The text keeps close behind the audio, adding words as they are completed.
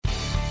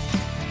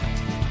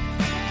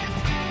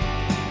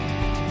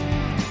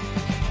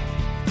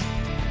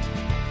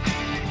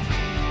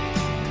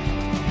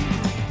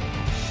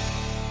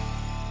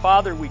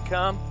Father, we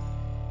come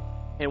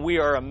and we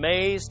are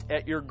amazed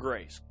at your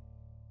grace.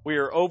 We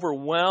are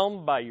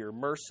overwhelmed by your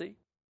mercy.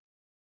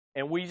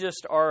 And we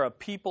just are a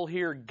people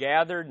here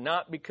gathered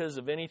not because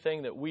of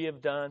anything that we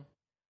have done,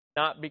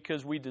 not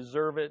because we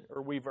deserve it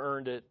or we've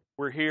earned it.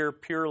 We're here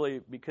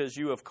purely because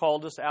you have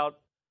called us out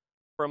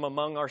from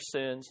among our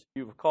sins.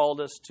 You've called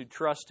us to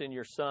trust in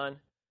your Son.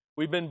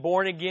 We've been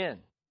born again.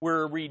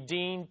 We're a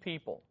redeemed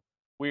people.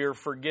 We are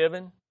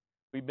forgiven.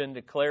 We've been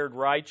declared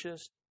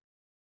righteous.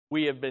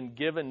 We have been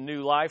given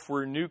new life.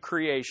 We're new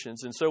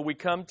creations. And so we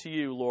come to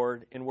you,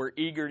 Lord, and we're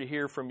eager to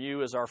hear from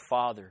you as our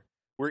Father.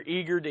 We're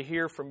eager to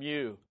hear from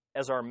you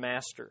as our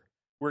Master.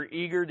 We're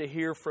eager to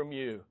hear from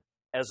you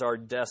as our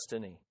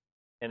destiny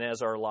and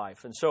as our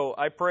life. And so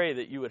I pray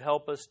that you would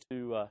help us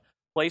to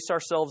place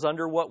ourselves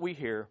under what we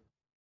hear.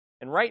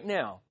 And right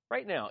now,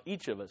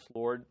 each of us,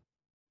 Lord,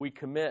 we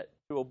commit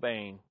to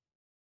obeying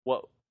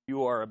what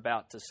you are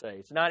about to say.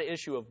 It's not an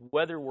issue of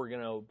whether we're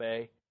going to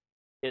obey.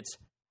 It's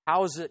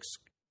how is it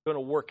going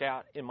to work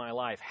out in my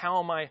life?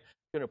 How am I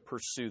going to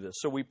pursue this?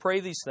 So we pray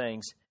these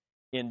things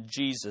in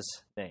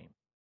Jesus' name.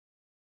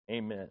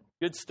 Amen.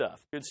 Good stuff.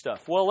 Good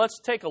stuff. Well, let's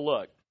take a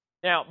look.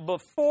 Now,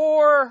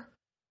 before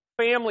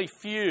Family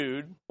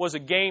Feud was a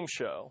game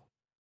show,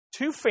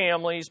 two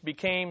families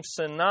became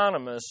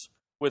synonymous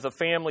with a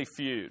family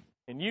feud.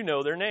 And you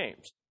know their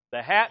names.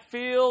 The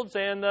Hatfields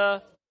and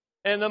the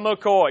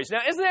McCoys. Now,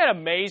 isn't that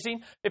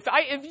amazing? If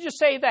you just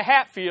say the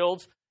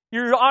Hatfields,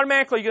 you're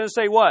automatically going to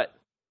say what?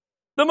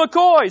 The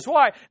McCoys.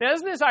 Why? Now,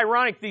 isn't this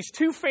ironic? These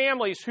two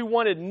families who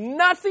wanted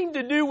nothing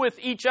to do with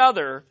each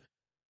other,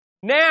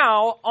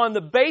 now, on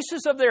the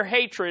basis of their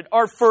hatred,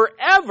 are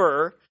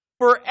forever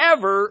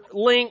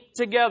linked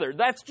together.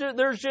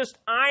 There's just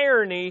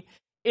irony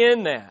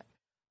in that.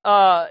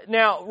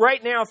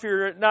 Right now, if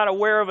you're not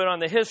aware of it, on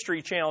the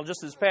History Channel,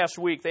 just this past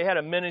week, they had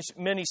a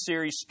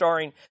mini-series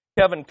starring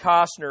Kevin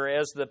Costner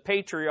as the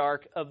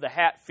patriarch of the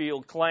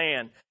Hatfield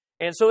clan.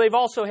 And so they've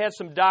also had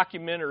some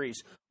documentaries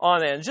on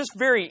that. It's just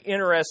very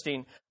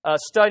interesting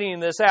studying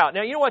this out.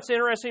 Now, you know what's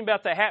interesting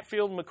about the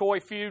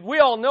Hatfield-McCoy feud? We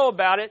all know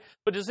about it,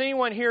 but does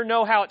anyone here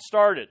know how it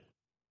started?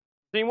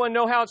 Does anyone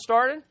know how it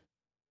started?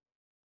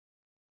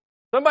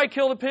 Somebody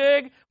killed a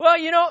pig? Well,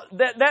 you know,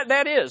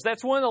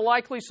 that's one of the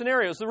likely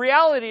scenarios. The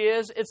reality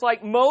is, it's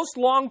like most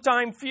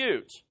longtime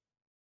feuds.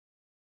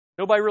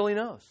 Nobody really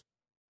knows.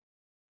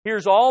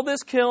 Here's all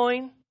this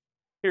killing.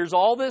 Here's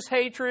all this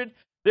hatred.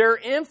 They're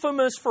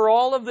infamous for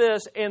all of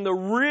this, and the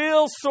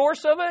real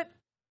source of it,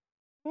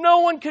 no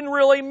one can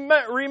really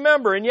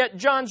remember. And yet,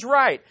 John's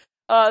right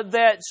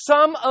that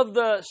some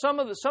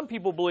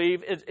people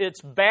believe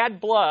it's bad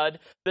blood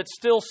that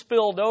still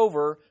spilled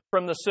over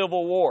from the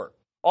Civil War.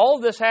 All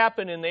of this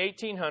happened in the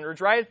 1800s,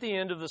 right at the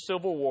end of the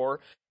Civil War.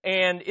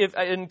 And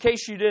in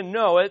case you didn't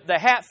know it, the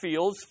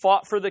Hatfields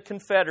fought for the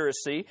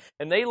Confederacy,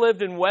 and they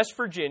lived in West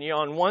Virginia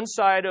on one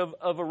side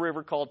of a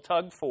river called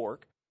Tug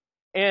Fork.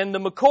 And the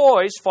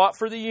McCoys fought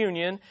for the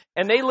Union,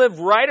 and they lived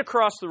right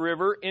across the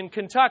river in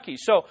Kentucky.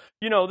 So,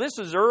 you know, this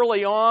is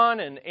early on,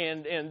 and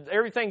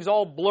everything's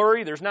all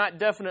blurry. There's not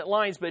definite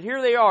lines, but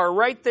here they are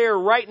right there,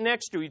 right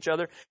next to each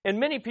other. And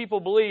many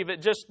people believe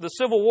the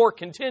Civil War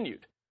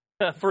continued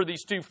for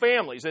these two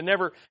families. It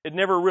never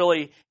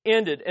really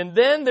ended. And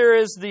then there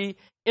is the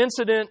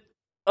incident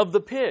of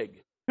the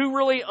pig. Who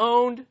really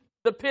owned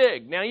the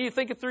pig? Now, you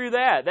think through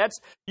that.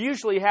 That's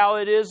usually how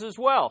it is as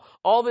well.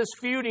 All this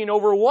feuding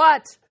over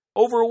what?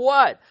 Over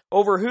what?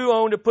 Over who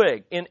owned a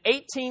pig. In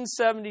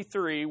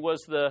 1873 was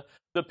the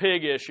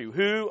pig issue.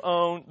 Who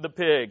owned the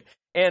pig?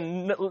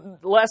 And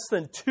less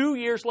than 2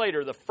 years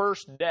later, the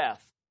first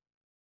death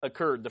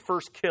occurred. The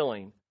first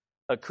killing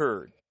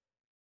occurred.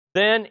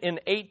 Then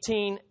in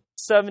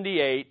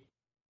 1878,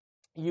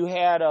 you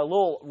had a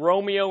little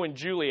Romeo and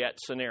Juliet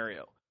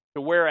scenario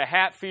to where a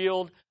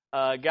Hatfield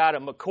got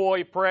a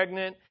McCoy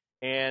pregnant,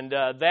 and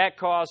that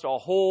caused a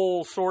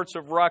whole sorts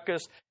of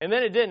ruckus. And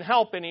then it didn't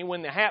help any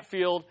when the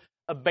Hatfield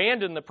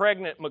abandoned the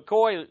pregnant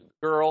McCoy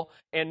girl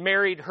and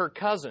married her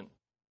cousin,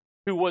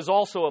 who was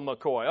also a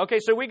McCoy. Okay,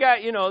 so we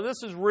got,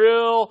 this is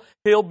real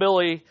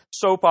hillbilly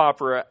soap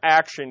opera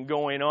action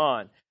going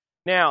on.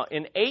 Now,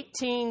 in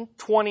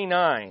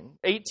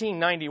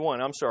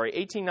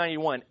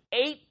 1891,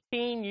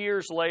 18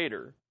 years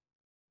later,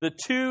 the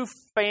two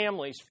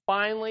families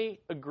finally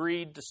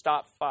agreed to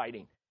stop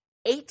fighting.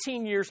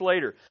 18 years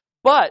later.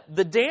 But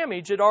the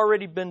damage had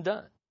already been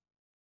done.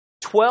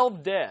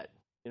 12 dead.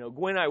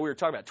 Gwen and I, we were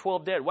talking about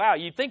 12 dead. Wow,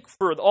 you'd think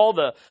for all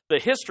the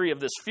history of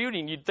this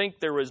feuding, you'd think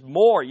there was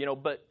more,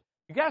 but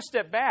you got to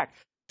step back.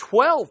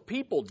 12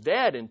 people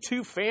dead in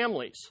two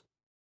families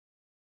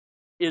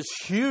is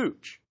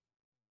huge.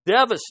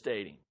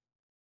 Devastating.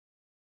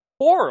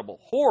 Horrible,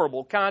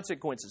 horrible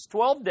consequences.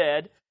 12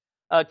 dead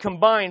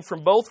combined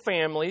from both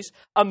families.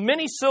 A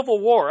mini civil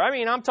war. I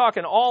mean, I'm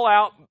talking all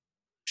out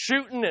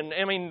shooting, and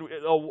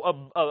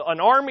an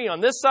army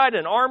on this side,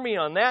 an army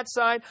on that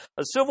side,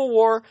 a civil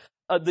war.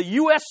 The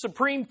U.S.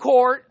 Supreme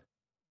Court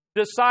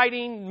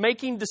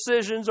making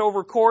decisions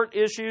over court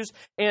issues,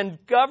 and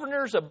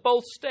governors of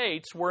both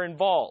states were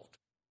involved.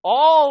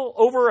 All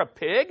over a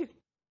pig?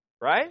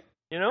 right?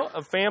 You know,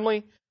 a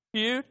family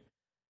feud.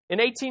 In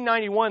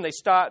 1891,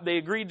 they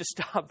agreed to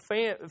stop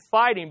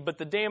fighting, but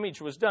the damage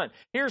was done.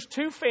 Here's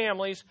two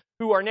families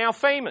who are now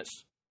famous,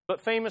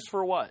 but famous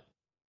for what?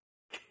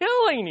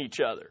 Killing each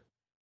other.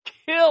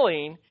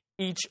 Killing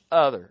each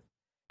other.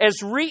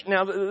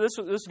 Now, this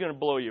is going to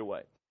blow you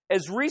away.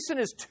 As recent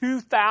as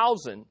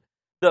 2000,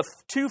 the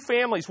two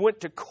families went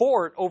to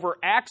court over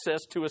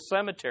access to a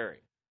cemetery.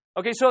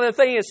 Okay, so the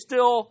thing is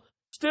still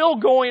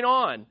going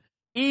on,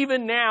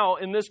 even now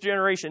in this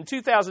generation. In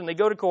 2000, they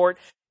go to court,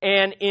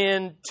 and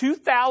in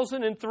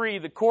 2003,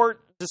 the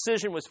court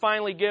decision was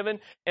finally given,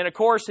 and of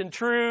course, in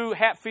true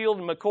Hatfield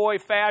and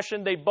McCoy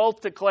fashion, they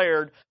both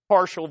declared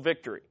partial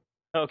victory.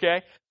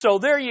 Okay, so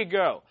there you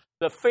go.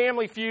 The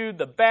family feud,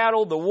 the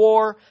battle, the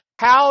war,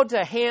 how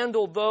to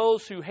handle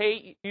those who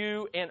hate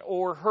you and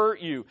or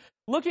hurt you.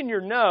 Look in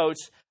your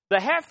notes. The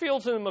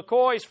Hatfields and the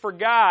McCoys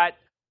forgot.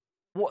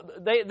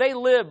 They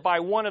lived by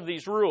one of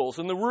these rules,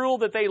 and the rule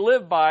that they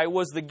lived by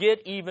was the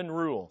get even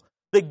rule.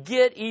 The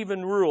get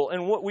even rule.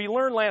 And what we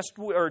learned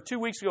 2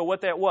 weeks ago,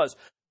 what that was.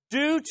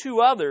 Do to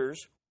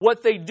others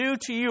what they do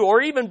to you,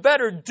 or even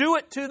better, do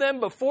it to them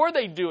before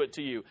they do it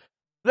to you.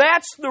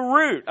 That's the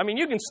root. I mean,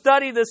 you can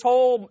study this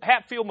whole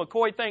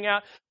Hatfield-McCoy thing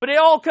out, but it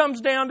all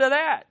comes down to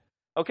that.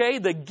 Okay,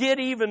 the get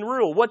even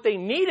rule. What they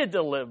needed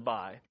to live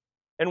by,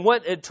 and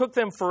what it took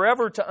them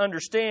forever to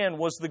understand,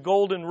 was the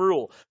golden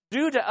rule.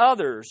 Do to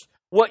others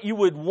what you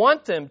would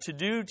want them to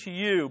do to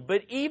you,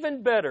 but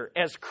even better,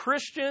 as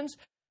Christians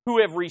who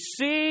have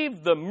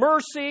received the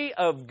mercy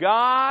of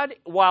God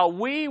while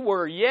we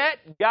were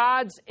yet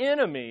God's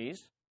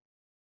enemies,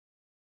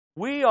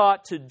 we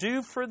ought to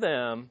do for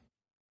them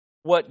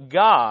what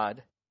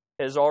God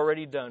has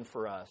already done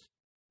for us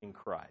in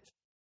Christ.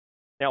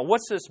 Now,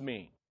 what's this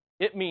mean?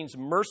 It means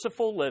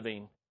merciful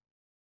living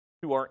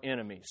to our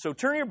enemies. So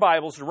turn your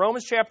Bibles to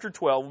Romans chapter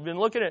 12. We've been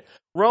looking at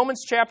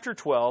Romans chapter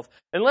 12.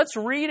 And let's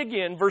read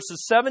again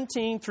verses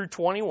 17 through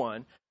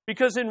 21.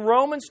 Because in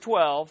Romans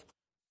 12,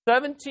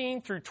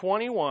 17 through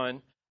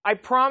 21, I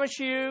promise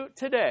you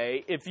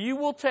today, if you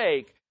will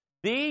take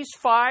these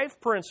 5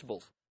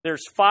 principles,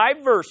 there's 5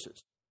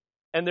 verses,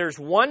 and there's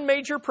one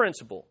major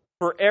principle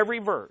for every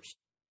verse.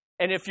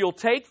 And if you'll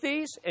take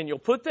these and you'll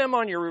put them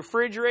on your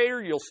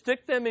refrigerator, you'll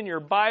stick them in your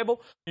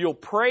Bible, you'll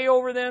pray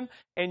over them,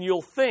 and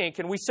you'll think.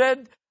 And we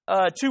said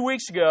 2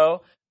 weeks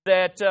ago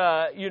that,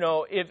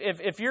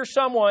 if you're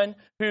someone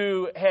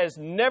who has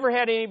never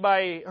had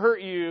anybody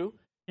hurt you,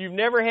 you've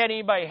never had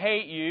anybody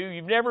hate you,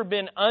 you've never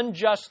been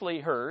unjustly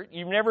hurt,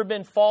 you've never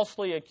been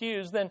falsely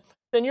accused, then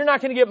you're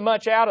not going to get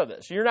much out of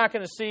this. You're not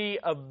going to see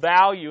a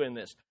value in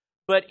this.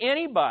 But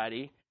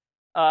anybody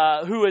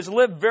who has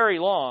lived very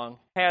long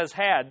has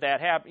had that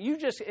happen.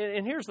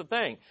 And here's the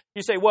thing.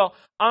 You say, well,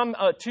 I'm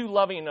too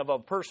loving of a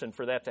person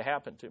for that to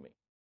happen to me.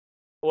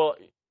 Well,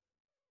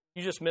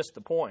 you just missed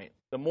the point.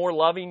 The more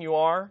loving you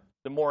are,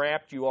 the more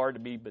apt you are to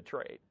be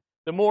betrayed.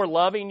 The more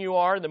loving you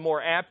are, the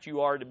more apt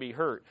you are to be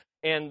hurt.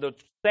 And the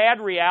sad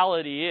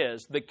reality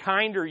is, the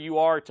kinder you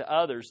are to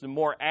others, the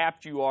more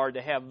apt you are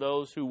to have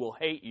those who will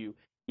hate you,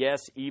 yes,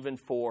 even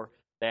for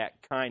that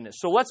kindness.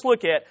 So let's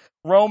look at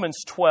Romans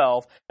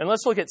 12, and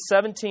let's look at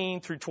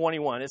 17 through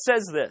 21. It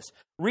says this: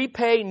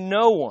 repay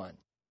no one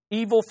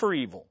evil for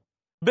evil,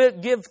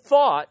 but give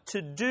thought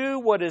to do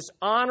what is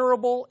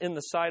honorable in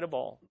the sight of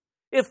all.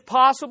 If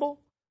possible,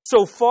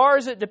 so far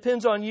as it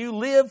depends on you,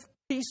 live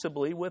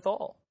peaceably with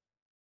all.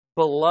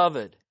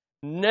 Beloved,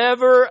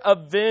 never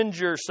avenge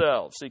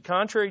yourselves. See,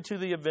 contrary to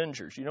the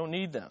avengers, you don't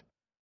need them.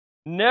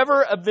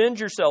 Never avenge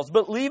yourselves,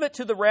 but leave it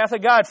to the wrath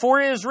of God. For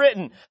it is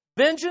written,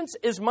 vengeance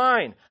is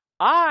mine.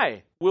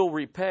 I will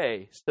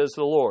repay, says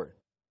the Lord.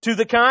 To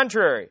the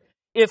contrary,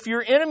 if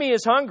your enemy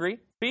is hungry,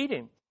 feed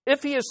him.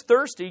 If he is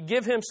thirsty,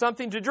 give him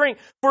something to drink.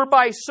 For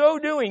by so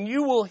doing,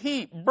 you will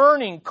heap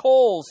burning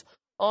coals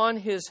on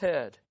his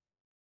head.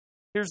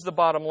 Here's the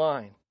bottom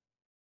line.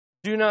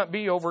 Do not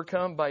be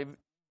overcome by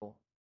evil,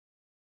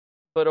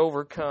 but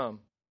overcome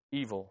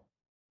evil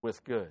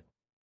with good.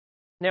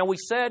 Now, we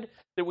said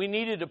that we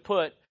needed to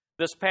put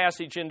this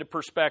passage into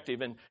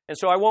perspective. And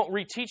so I won't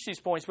reteach these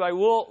points, but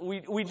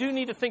we do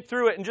need to think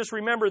through it and just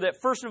remember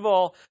that, first of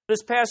all,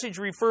 this passage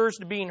refers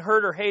to being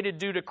hurt or hated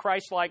due to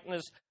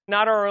Christ-likeness,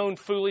 not our own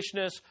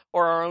foolishness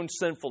or our own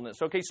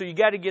sinfulness. Okay, so you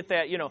got to get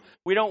that,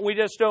 we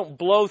just don't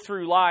blow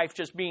through life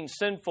just being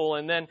sinful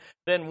and then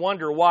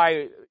wonder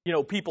why,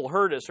 people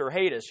hurt us or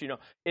hate us.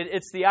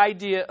 It's the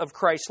idea of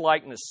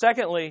Christ-likeness.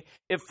 Secondly,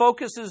 it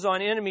focuses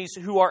on enemies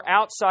who are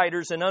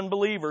outsiders and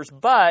unbelievers,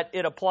 but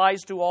it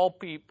applies to all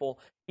people,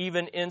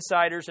 even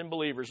insiders and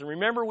believers. And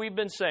remember, we've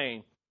been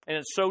saying, and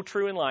it's so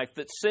true in life,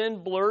 that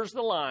sin blurs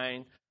the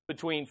line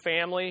between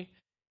family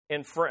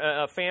and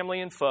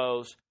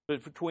foes,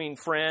 but between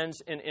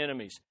friends and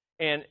enemies.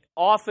 And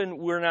often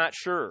we're not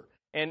sure.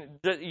 And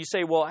you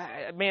say, well,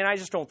 man, I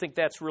just don't think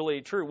that's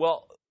really true.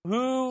 Well,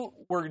 who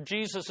were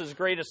Jesus'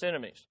 greatest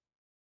enemies?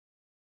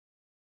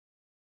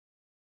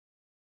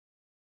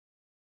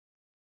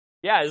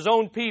 Yeah, his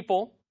own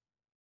people.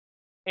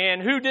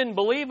 And who didn't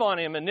believe on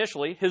him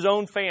initially? His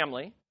own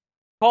family.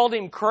 Called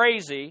him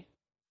crazy,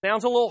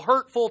 Sounds a little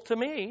hurtful to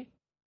me,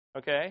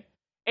 okay?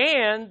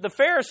 And the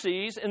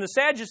Pharisees and the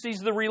Sadducees,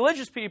 the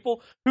religious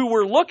people who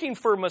were looking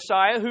for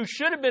Messiah, who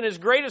should have been his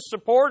greatest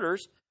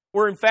supporters,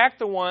 were in fact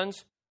the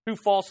ones who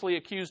falsely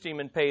accused him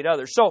and paid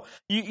others. So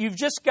you've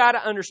just got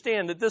to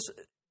understand that this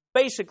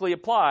basically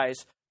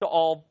applies to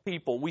all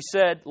people. We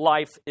said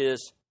life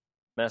is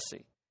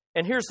messy.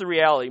 And here's the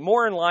reality.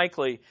 More than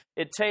likely,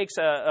 it takes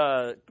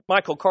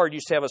Michael Card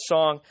used to have a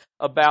song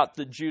about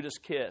the Judas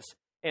kiss.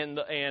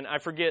 And I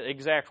forget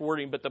exact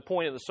wording, but the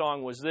point of the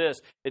song was this: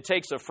 it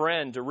takes a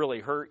friend to really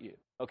hurt you.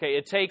 Okay,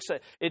 it takes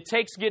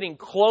getting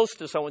close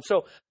to someone.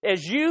 So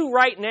as you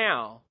right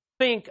now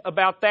think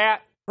about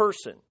that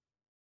person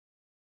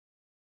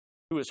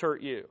who has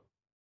hurt you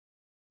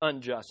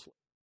unjustly,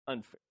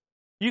 unfair,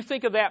 you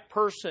think of that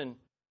person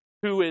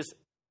who is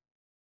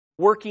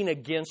working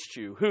against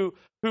you,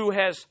 who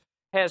has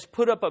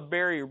put up a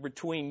barrier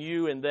between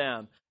you and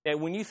them.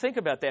 And when you think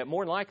about that,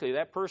 more than likely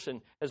that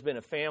person has been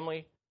a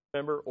family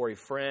member or a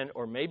friend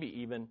or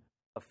maybe even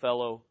a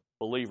fellow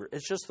believer.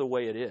 It's just the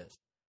way it is.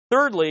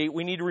 Thirdly,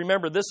 we need to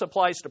remember this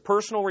applies to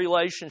personal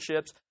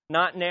relationships,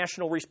 not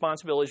national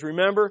responsibilities.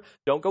 Remember,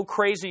 don't go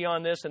crazy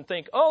on this and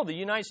think, oh, the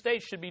United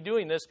States should be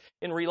doing this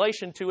in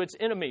relation to its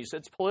enemies,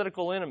 its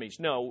political enemies.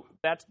 No,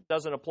 that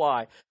doesn't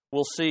apply.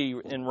 We'll see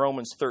in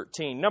Romans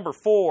 13. Number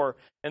 4,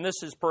 and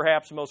this is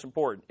perhaps most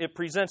important, it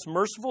presents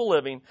merciful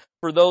living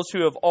for those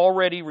who have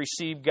already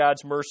received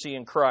God's mercy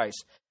in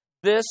Christ.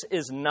 This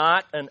is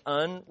not an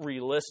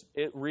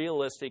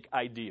unrealistic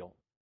ideal.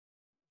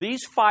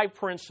 These 5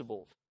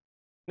 principles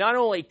not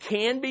only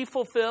can be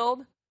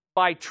fulfilled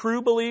by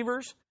true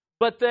believers,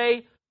 but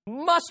they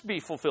must be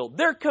fulfilled.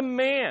 They're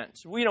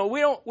commands. We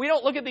don't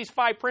look at these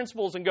 5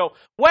 principles and go,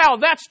 wow,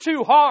 that's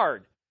too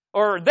hard.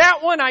 Or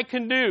that one I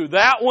can do,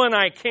 that one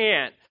I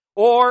can't.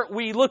 Or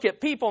we look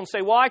at people and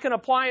say, well, I can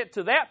apply it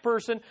to that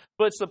person,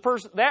 but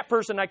it's that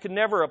person I could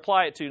never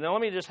apply it to. Now,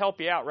 let me just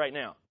help you out right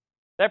now.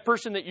 That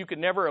person that you could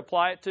never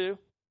apply it to,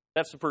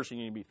 that's the person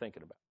you need to be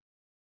thinking about.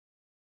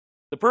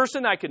 The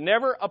person I could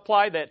never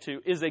apply that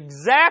to is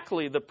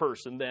exactly the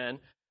person then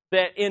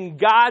that in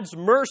God's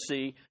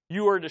mercy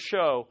you are to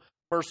show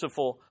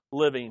merciful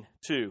living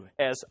to,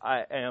 as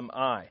I am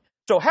I.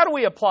 So how do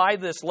we apply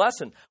this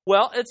lesson?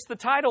 Well, it's the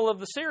title of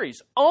the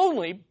series,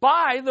 Only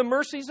by the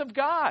Mercies of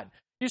God.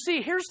 You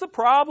see, here's the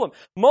problem.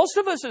 Most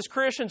of us as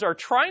Christians are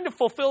trying to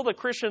fulfill the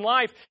Christian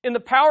life in the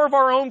power of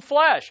our own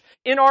flesh,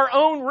 in our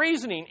own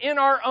reasoning, in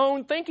our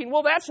own thinking.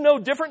 Well, that's no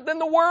different than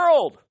the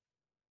world.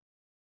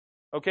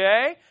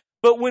 Okay?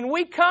 But when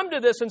we come to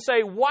this and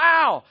say,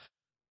 wow,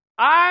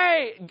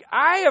 I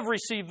have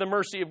received the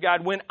mercy of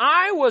God when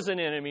I was an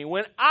enemy,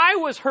 when I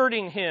was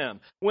hurting Him,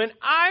 when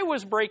I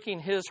was breaking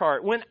His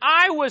heart, when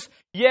I was,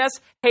 yes,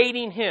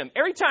 hating Him.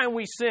 Every time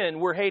we sin,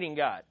 we're hating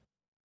God.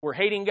 We're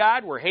hating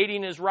God, we're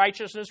hating His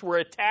righteousness, we're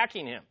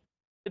attacking Him.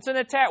 It's an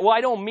attack. Well,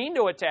 I don't mean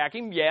to attack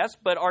Him, yes,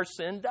 but our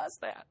sin does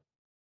that.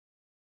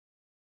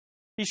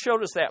 He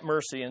showed us that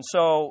mercy. And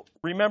so,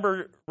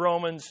 remember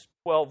Romans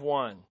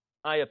 12:1.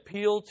 I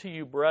appeal to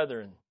you,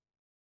 brethren,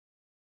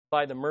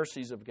 by the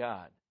mercies of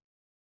God.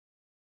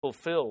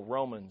 Fulfill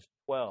Romans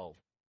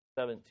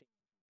 12:17.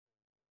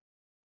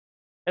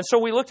 And so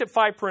we looked at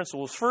 5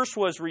 principles. First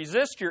was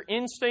resist your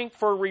instinct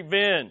for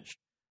revenge.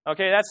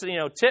 Okay, that's,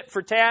 tit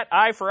for tat,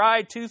 eye for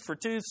eye, tooth for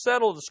tooth,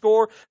 settle the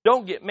score.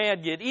 Don't get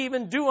mad, get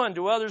even. Do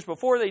unto others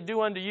before they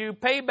do unto you.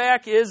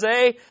 Payback is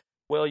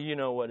well, you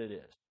know what it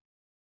is.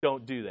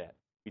 Don't do that.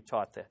 We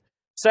taught that.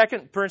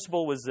 Second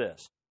principle was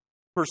this.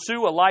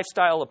 Pursue a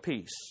lifestyle of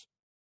peace.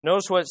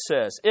 Notice what it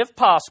says. If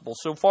possible,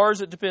 so far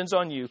as it depends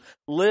on you,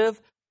 live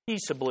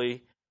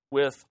peaceably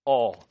with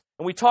all.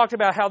 And we talked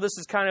about how this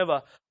is kind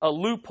of a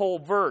loophole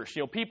verse.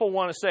 People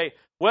want to say,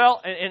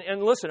 well,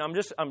 and listen, I'm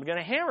going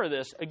to hammer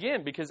this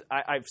again because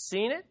I've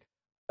seen it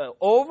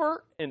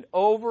over and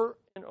over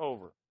and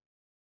over.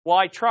 Well,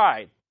 I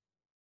tried.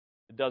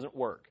 It doesn't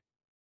work.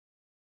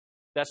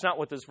 That's not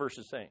what this verse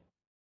is saying.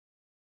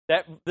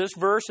 This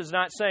verse is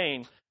not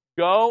saying,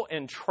 go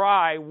and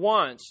try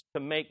once to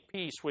make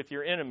peace with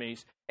your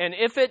enemies, and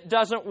if it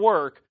doesn't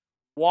work,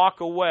 walk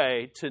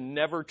away to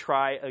never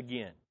try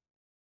again.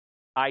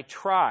 I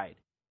tried.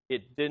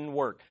 It didn't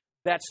work.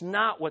 That's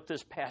not what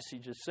this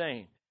passage is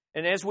saying.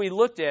 And as we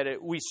looked at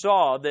it, we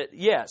saw that,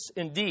 yes,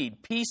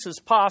 indeed, peace is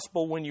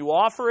possible when you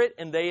offer it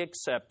and they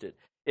accept it.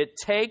 It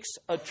takes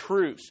a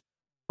truce.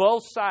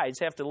 Both sides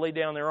have to lay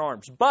down their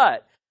arms.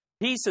 But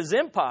peace is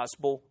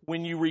impossible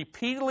when you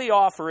repeatedly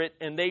offer it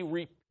and they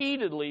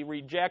repeatedly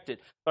reject it.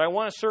 But I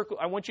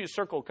want you to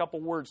circle a couple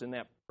words in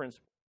that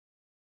principle.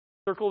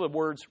 Circle the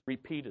words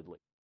repeatedly.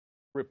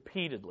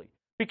 Repeatedly.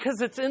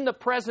 Because it's in the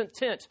present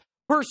tense.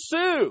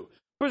 Pursue.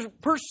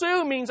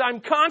 Pursue means I'm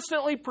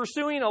constantly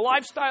pursuing a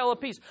lifestyle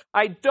of peace.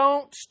 I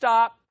don't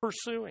stop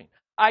pursuing.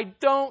 I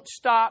don't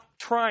stop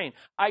trying.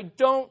 I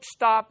don't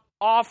stop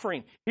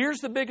offering. Here's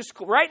the biggest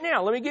clue. Right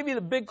now, let me give you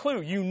the big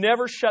clue. You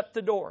never shut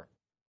the door.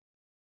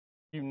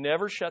 You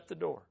never shut the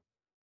door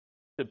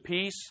to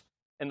peace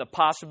and the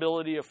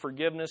possibility of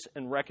forgiveness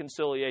and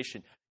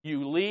reconciliation.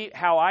 You leave,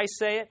 how I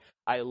say it,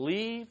 I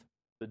leave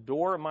The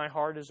door of my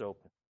heart is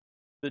open.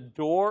 The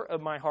door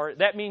of my heart.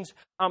 That means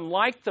I'm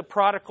like the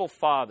prodigal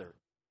father.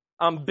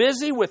 I'm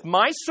busy with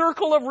my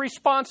circle of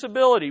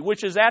responsibility,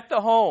 which is at the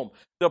home.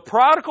 The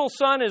prodigal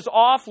son is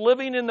off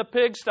living in the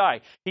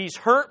pigsty. He's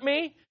hurt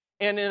me,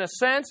 and in a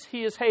sense,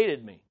 he has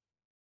hated me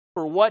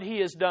for what he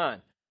has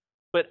done.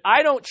 But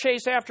I don't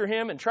chase after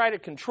him and try to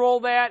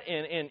control that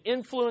and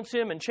influence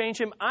him and change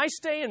him. I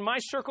stay in my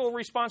circle of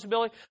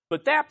responsibility.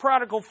 But that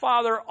prodigal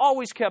father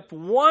always kept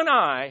one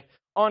eye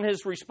on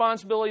his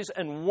responsibilities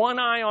and one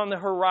eye on the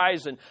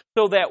horizon,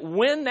 so that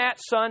when that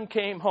son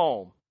came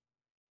home,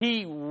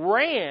 he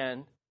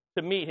ran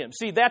to meet him.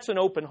 See, that's an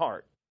open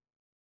heart.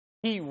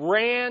 He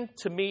ran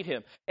to meet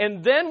him.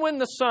 And then when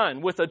the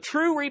son, with a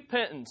true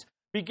repentance,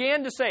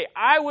 began to say,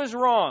 I was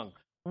wrong,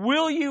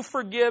 will you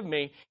forgive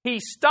me? He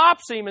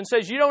stops him and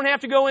says, you don't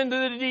have to go into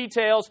the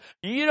details.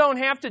 You don't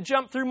have to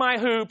jump through my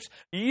hoops.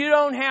 You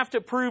don't have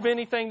to prove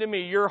anything to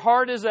me. Your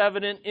heart is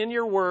evident in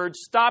your words.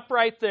 Stop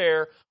right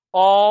there.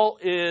 All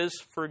is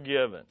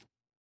forgiven.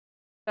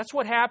 That's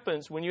what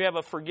happens when you have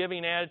a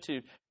forgiving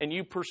attitude and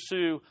you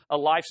pursue a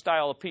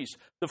lifestyle of peace.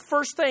 The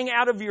first thing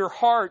out of your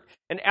heart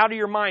and out of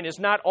your mind is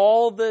not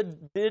all the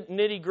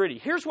nitty-gritty.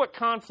 Here's what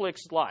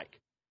conflict's like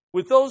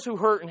with those who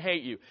hurt and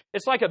hate you.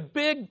 It's like a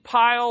big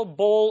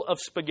bowl of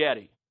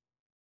spaghetti.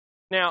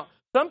 Now,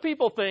 some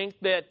people think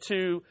that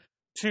to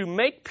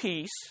make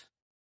peace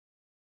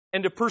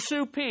and to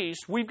pursue peace,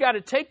 we've got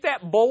to take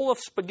that bowl of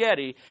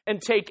spaghetti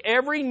and take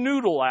every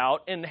noodle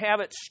out and have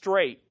it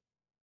straight,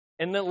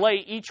 and then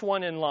lay each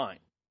one in line.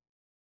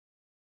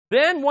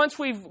 Then once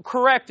we've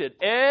corrected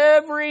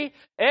every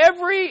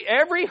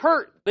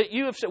hurt that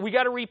you have said, we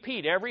got to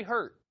repeat every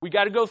hurt. We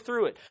got to go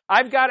through it.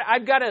 I've got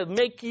to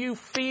make you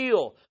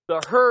feel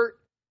the hurt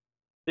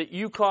that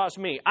you caused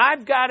me.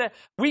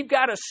 We've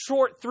got to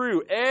sort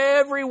through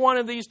every one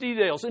of these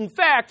details. In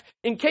fact,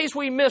 in case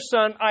we miss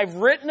some, I've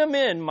written them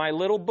in my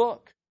little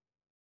book.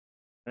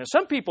 And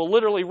some people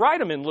literally write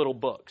them in little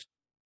books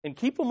and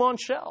keep them on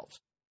shelves.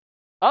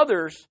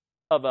 Others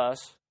of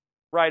us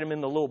write them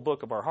in the little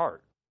book of our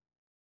heart.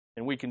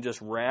 And we can just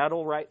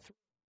rattle right through.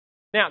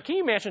 Now, can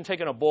you imagine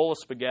taking a bowl of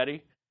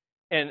spaghetti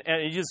and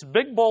just a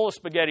big bowl of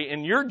spaghetti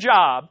and your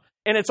job,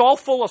 and it's all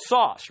full of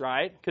sauce,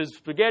 right? Because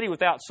spaghetti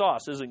without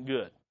sauce isn't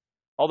good.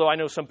 Although I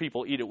know some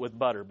people eat it with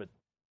butter, but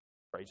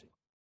crazy.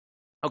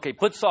 Okay,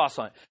 put sauce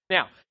on it.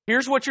 Now,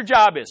 here's what your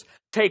job is.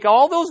 Take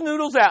all those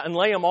noodles out and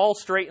lay them all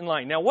straight in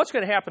line. Now, what's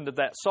going to happen to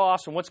that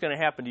sauce and what's going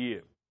to happen to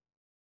you?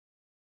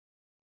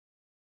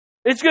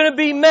 It's going to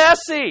be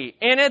messy.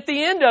 And at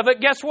the end of it,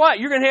 guess what?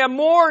 You're going to have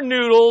more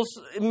noodles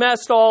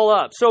messed all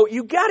up. So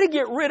you got to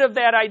get rid of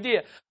that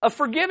idea. A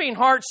forgiving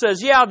heart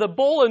says, yeah, the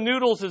bowl of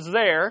noodles is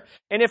there.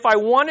 And if I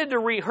wanted to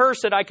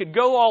rehearse it, I could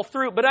go all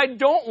through. But I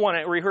don't want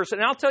to rehearse it.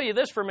 And I'll tell you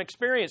this from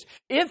experience.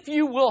 If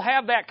you will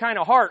have that kind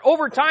of heart,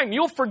 over time,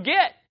 you'll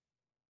forget.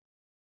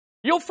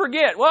 You'll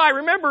forget. Well, I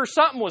remember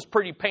something was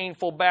pretty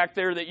painful back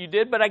there that you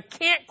did, but I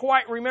can't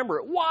quite remember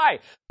it. Why?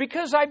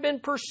 Because I've been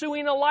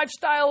pursuing a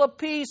lifestyle of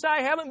peace.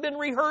 I haven't been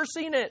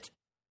rehearsing it.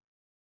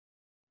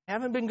 I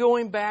haven't been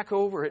going back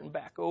over it and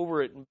back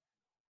over it.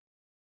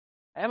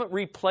 I haven't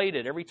replayed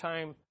it every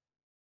time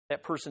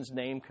that person's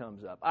name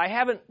comes up. I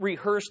haven't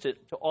rehearsed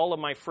it to all of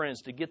my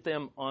friends to get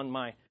them on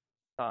my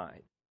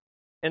side.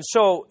 And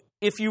so,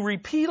 if you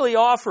repeatedly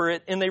offer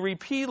it and they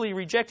repeatedly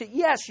reject it,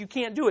 yes, you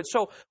can't do it.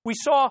 So we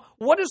saw,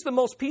 what is the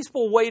most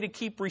peaceful way to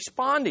keep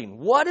responding?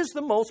 What is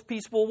the most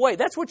peaceful way?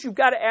 That's what you've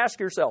got to ask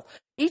yourself.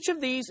 Each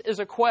of these is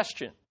a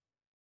question.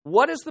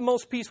 What is the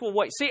most peaceful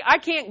way? See, I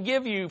can't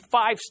give you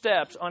 5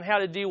 steps on how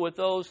to deal with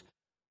those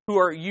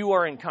you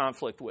are in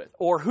conflict with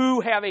or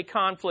who have a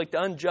conflict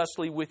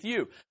unjustly with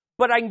you.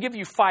 But I can give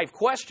you 5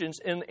 questions,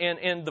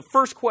 and the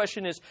first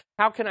question is,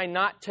 how can I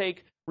not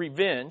take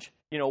revenge?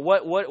 You know,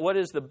 what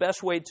is the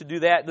best way to do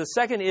that? The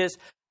second is,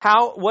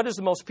 what is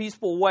the most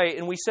peaceful way?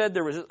 And we said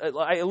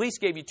I at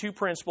least gave you 2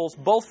 principles,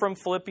 both from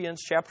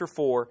Philippians chapter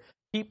 4.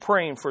 Keep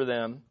praying for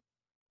them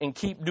and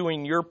keep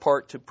doing your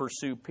part to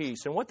pursue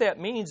peace. And what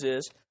that means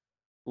is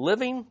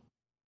living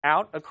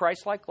out a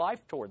Christ-like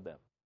life toward them.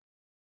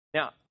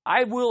 Now,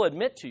 I will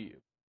admit to you,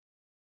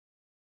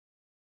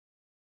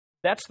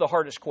 that's the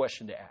hardest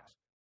question to ask.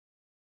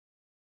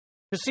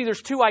 Because see,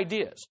 there's 2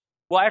 ideas.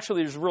 Well,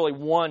 actually, there's really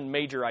one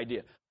major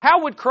idea.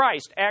 How would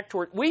Christ act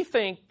toward? We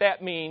think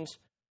that means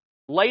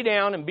lay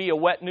down and be a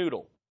wet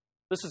noodle.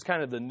 This is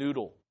kind of the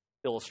noodle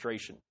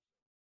illustration.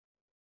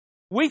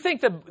 We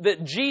think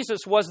that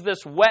Jesus was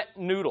this wet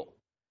noodle.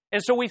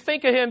 And so we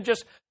think of him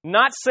just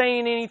not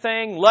saying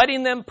anything,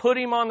 letting them put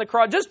him on the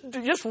cross.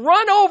 Just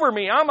run over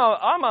me. I'm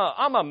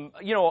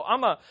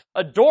a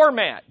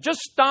doormat. Just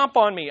stomp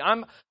on me.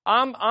 I'm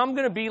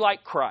going to be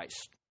like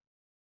Christ.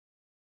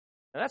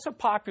 Now, that's a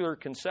popular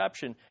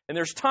conception, and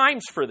there's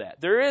times for that.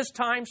 There is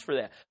times for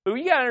that. But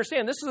you got to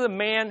understand, this is a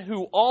man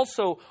who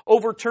also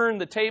overturned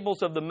the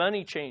tables of the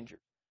money changers.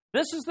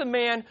 This is the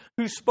man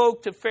who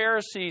spoke to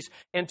Pharisees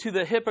and to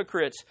the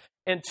hypocrites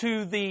and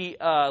to the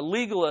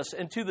legalists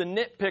and to the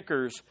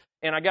nitpickers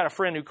and I got a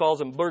friend who calls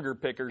them burger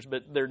pickers,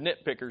 but they're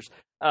nitpickers,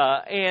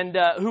 and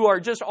who are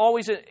just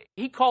always,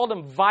 he called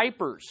them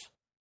vipers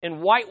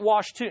and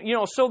whitewashed too.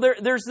 So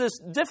there's this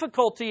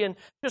difficulty in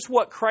just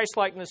what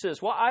Christ-likeness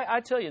is. Well, I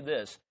tell you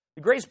this,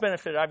 the greatest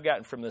benefit I've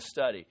gotten from this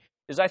study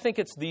is I think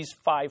it's these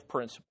 5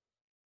 principles.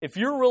 If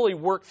you really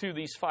work through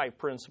these 5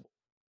 principles,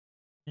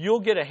 you'll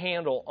get a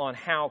handle on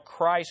how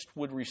Christ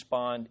would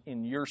respond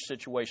in your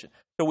situation.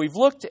 So we've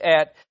looked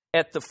at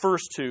the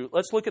first 2.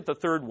 Let's look at the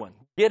third one.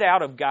 Get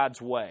out of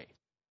God's way.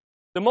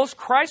 The most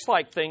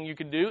Christ-like thing you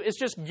can do is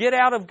just get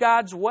out of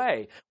God's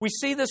way. We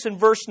see this in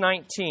verse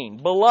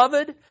 19.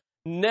 Beloved,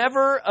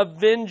 never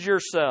avenge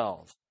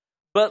yourselves,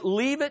 but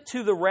leave it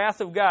to the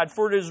wrath of God.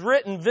 For it is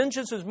written,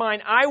 vengeance is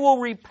mine, I will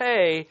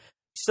repay,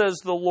 says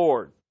the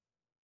Lord.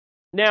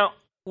 Now,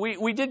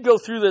 we did go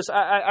through this.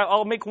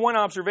 I'll make one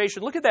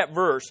observation. Look at that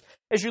verse.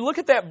 As you look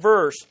at that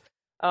verse,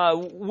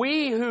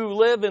 we who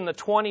live in the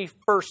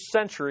 21st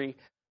century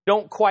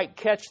don't quite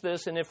catch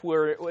this, and if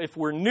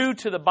we're new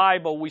to the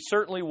Bible, we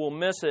certainly will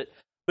miss it.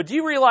 But do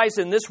you realize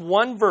in this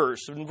one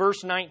verse, in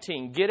verse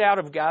 19, get out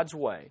of God's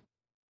way,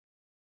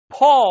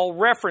 Paul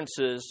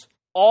references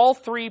all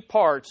 3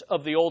 parts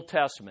of the Old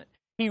Testament.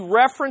 He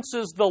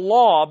references the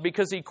law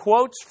because he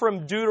quotes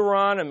from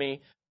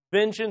Deuteronomy,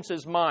 vengeance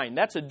is mine.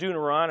 That's a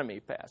Deuteronomy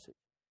passage.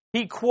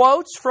 He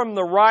quotes from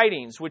the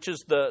writings, which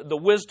is the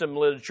wisdom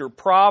literature,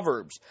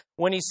 Proverbs,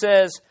 when he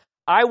says,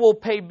 I will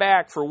pay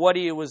back for what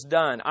he was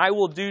done. I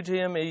will do to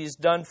him as he's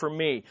done for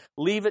me.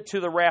 Leave it to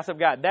the wrath of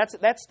God.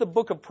 That's the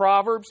book of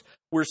Proverbs.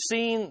 We're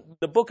seeing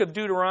the book of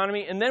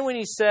Deuteronomy. And then when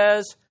he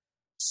says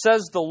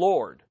the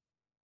Lord,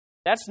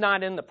 that's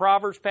not in the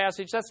Proverbs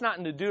passage. That's not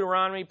in the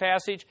Deuteronomy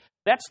passage.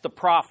 That's the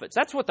prophets.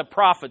 That's what the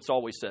prophets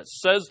always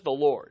says the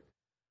Lord.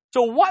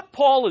 So what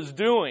Paul is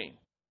doing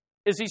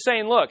is he's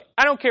saying, look,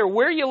 I don't care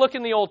where you look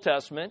in the Old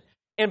Testament,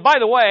 and by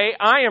the way,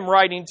 I am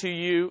writing to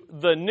you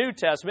the New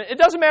Testament. It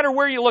doesn't matter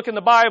where you look in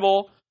the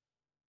Bible,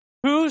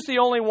 who's the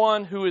only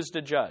one who is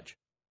to judge?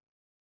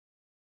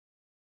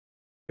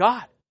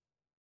 God.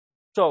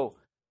 So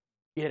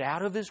get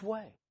out of his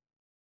way.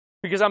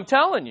 Because I'm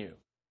telling you,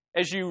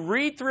 as you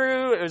read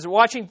through,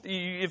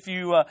 if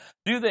you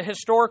do the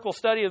historical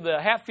study of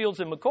the Hatfields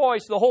and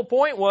McCoys, the whole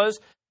point was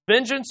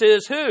vengeance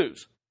is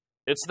whose?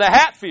 It's the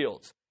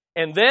Hatfields.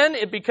 And then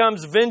it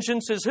becomes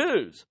vengeance is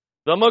whose?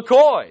 The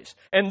McCoys.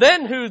 And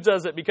then who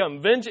does it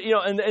become? Vengeance,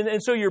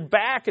 and so you're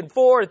back and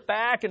forth,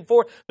 back and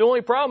forth. The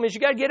only problem is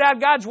you got to get out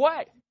of God's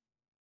way.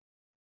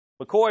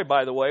 McCoy,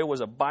 by the way,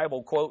 was a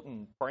Bible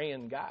quoting,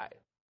 praying guy.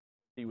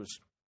 He was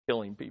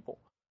killing people.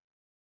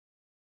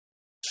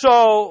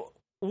 So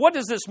what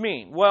does this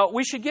mean? Well,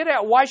 we should get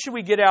out. Why should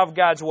we get out of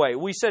God's way?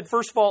 We said,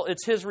 first of all,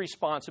 it's His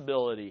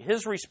responsibility.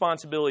 His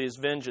responsibility is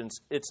vengeance.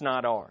 It's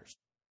not ours.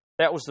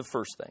 That was the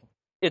first thing.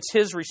 It's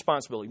His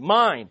responsibility.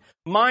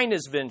 Mine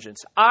is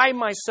vengeance. I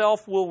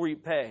myself will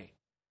repay.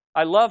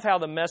 I love how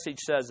the Message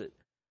says it,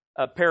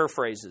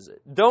 paraphrases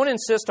it. Don't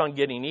insist on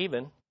getting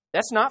even.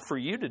 That's not for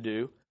you to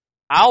do.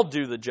 I'll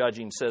do the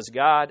judging, says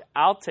God.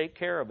 I'll take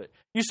care of it.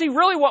 You see,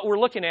 really what we're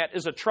looking at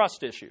is a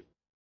trust issue.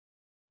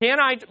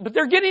 But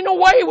they're getting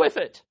away with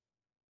it.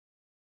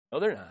 No,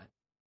 they're not.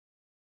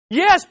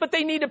 Yes, but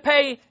they need to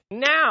pay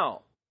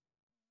now.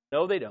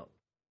 No, they don't.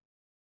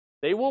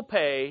 They will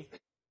pay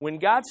when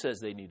God says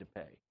they need to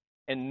pay.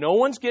 And no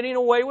one's getting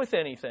away with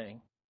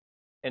anything.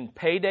 And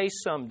payday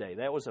someday.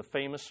 That was a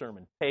famous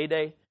sermon.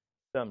 Payday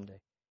someday.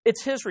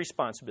 It's His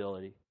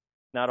responsibility,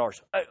 not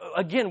ours.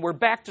 Again, we're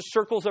back to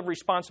circles of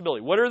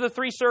responsibility. What are the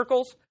 3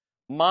 circles?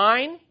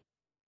 Mine,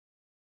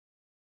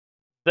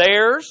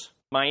 theirs,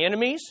 my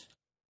enemies,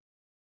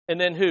 and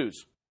then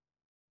whose?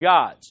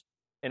 God's.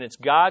 And it's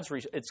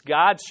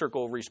God's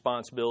circle of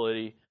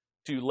responsibility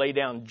to lay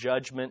down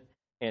judgment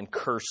and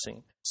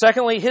cursing.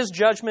 Secondly, His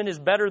judgment is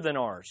better than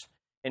ours,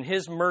 and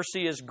His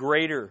mercy is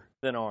greater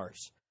than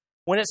ours.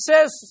 When it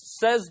says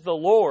the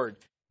Lord,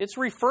 it's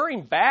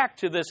referring back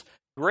to this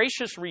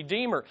gracious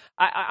Redeemer.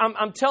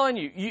 I'm telling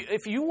you,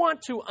 if you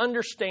want to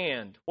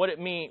understand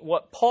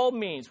what Paul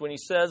means when he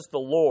says the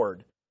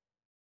Lord,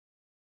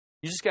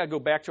 you just got to go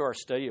back to our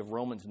study of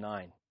Romans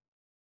 9.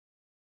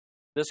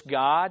 This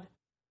God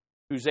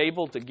who's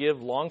able to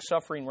give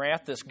long-suffering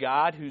wrath, this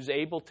God who's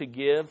able to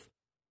give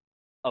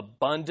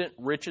abundant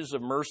riches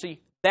of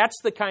mercy, that's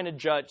the kind of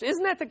judge.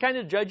 Isn't that the kind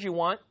of judge you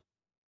want?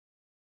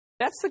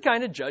 That's the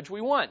kind of judge we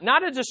want.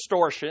 Not a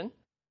distortion,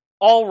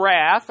 all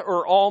wrath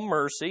or all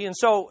mercy. And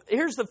so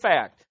here's the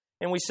fact,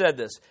 and we said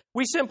this.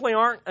 We simply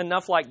aren't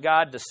enough like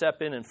God to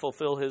step in and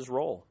fulfill His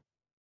role.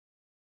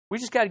 We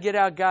just got to get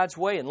out of God's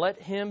way and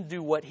let Him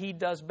do what He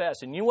does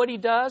best. And you know what He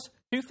does?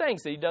 2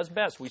 things that He does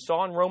best. We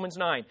saw in Romans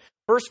 9.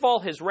 First of all,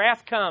 His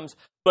wrath comes,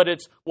 but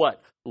it's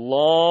what?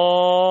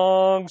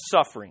 Long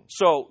suffering.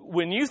 So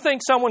when you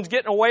think someone's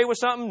getting away with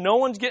something, no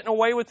one's getting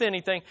away with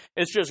anything.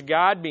 It's just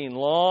God being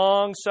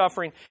long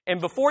suffering. And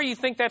before you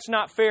think that's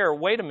not fair,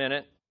 wait a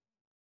minute.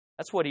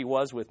 That's what He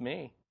was with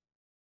me.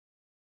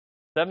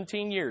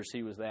 17 years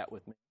He was that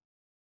with me.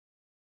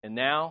 And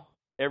now,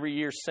 every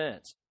year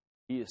since,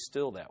 He is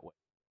still that way.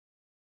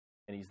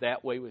 And He's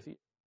that way with you.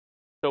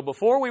 So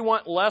before we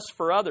want less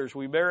for others,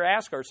 we better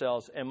ask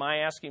ourselves, am I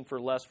asking for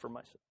less for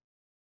myself?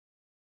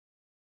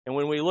 And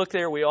when we look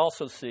there, we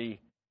also see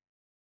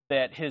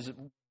that His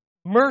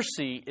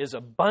mercy is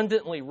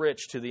abundantly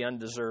rich to the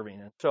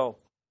undeserving. And so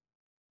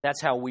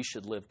that's how we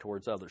should live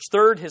towards others.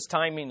 Third, His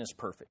timing is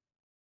perfect,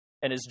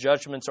 and His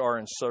judgments are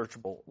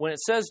unsearchable. When it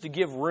says to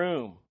give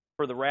room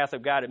for the wrath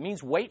of God, it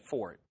means wait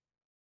for it.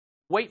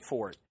 Wait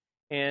for it.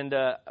 And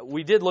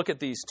we did look at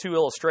these two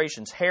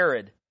illustrations.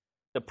 Herod,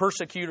 the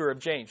persecutor of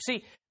James.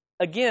 See,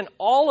 again,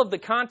 all of the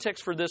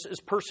context for this is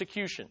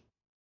persecution,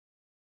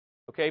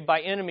 okay,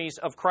 by enemies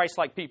of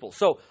Christ-like people.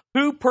 So,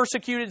 who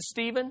persecuted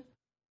Stephen?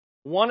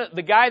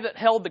 The guy that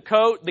held the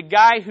coat, the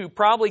guy who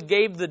probably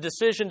gave the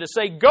decision to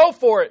say, go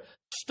for it,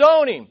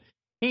 stone him.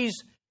 He's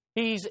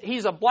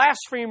a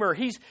blasphemer.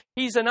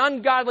 He's an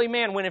ungodly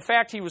man, when in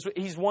fact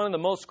he's one of the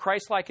most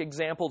Christ-like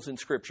examples in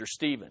Scripture,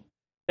 Stephen.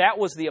 That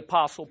was the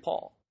Apostle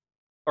Paul.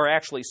 Or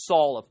actually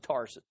Saul of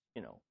Tarsus.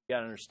 You got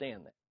to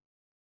understand that.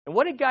 And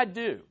what did God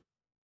do?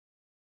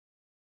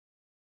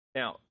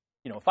 Now,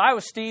 if I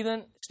was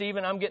Stephen,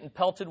 I'm getting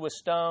pelted with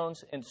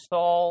stones, and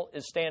Saul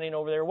is standing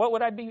over there, what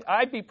would I be?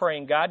 I'd be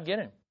praying, God, get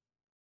him.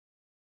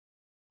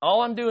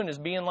 All I'm doing is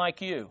being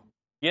like you.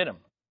 Get him.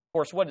 Of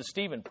course, what did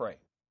Stephen pray?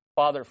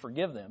 Father,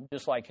 forgive them,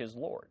 just like his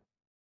Lord.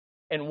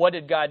 And what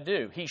did God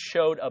do? He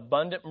showed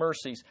abundant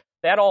mercies.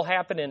 That all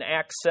happened in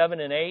Acts 7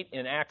 and 8.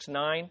 In Acts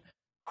 9,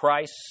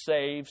 Christ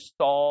saves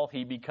Saul.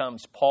 He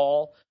becomes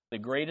Paul, the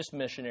greatest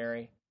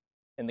missionary.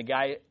 And the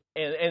guy,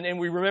 and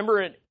we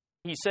remember it,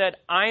 he said,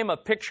 I am a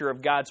picture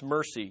of God's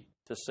mercy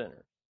to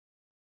sinners.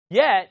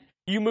 Yet,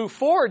 you move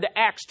forward to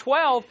Acts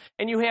 12,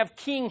 and you have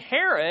King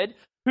Herod,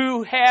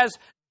 who has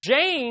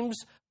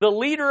James, the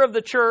leader of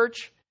the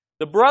church,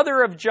 the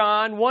brother of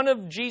John, one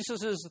of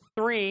Jesus'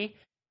 three,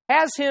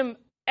 has him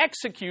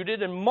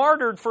executed and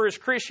martyred for his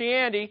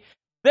Christianity,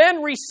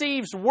 then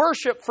receives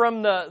worship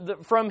from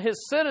from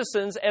his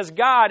citizens as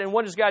God. And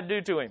what does God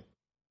do to him?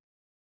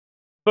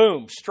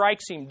 Boom,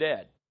 strikes him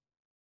dead.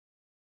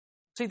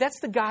 See, that's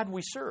the God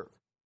we serve.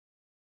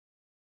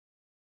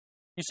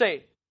 You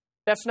say,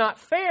 that's not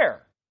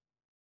fair.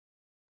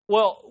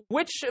 Well,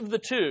 which of the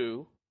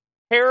two,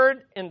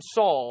 Herod and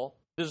Saul,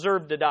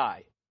 deserved to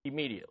die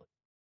immediately?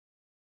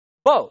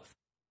 Both.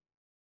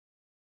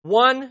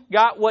 One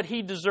got what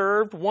he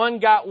deserved, one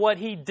got what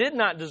he did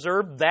not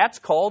deserve. That's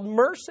called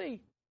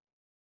mercy.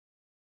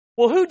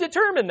 Well, who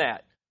determined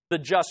that? The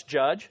just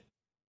judge.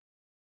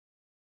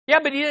 Yeah,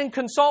 but he didn't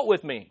consult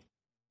with me.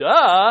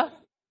 Duh.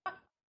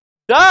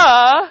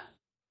 I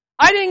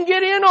didn't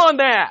get in on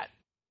that.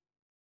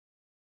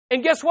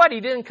 And guess what? He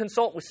didn't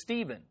consult with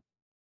Stephen.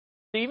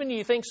 Stephen, do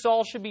you think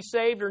Saul should be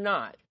saved or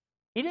not?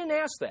 He didn't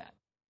ask that.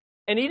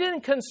 And he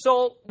didn't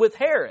consult with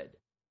Herod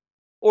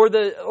or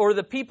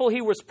the people he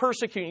was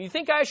persecuting. You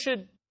think I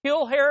should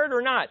kill Herod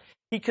or not?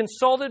 He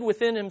consulted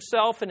within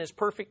himself and his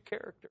perfect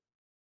character.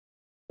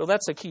 So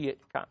that's a key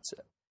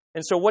concept.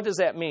 And so what does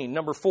that mean?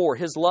 Number 4,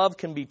 His love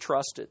can be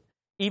trusted,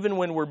 even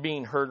when we're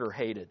being hurt or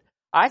hated.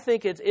 I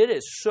think it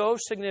is so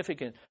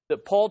significant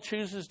that Paul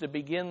chooses to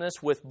begin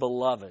this with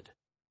beloved.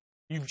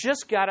 You've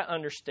just got to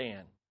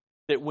understand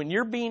that when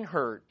you're being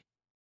hurt,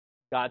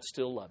 God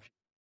still loves you.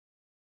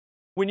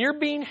 When you're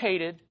being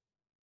hated,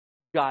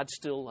 God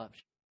still loves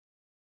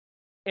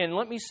you. And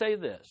let me say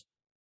this.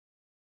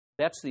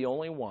 That's the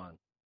only one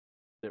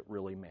that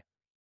really matters.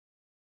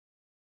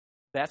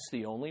 That's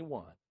the only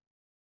one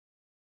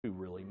who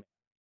really matters.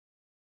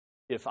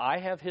 If I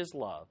have His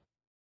love,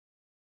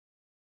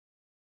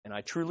 and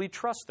I truly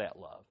trust that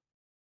love,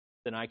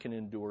 then I can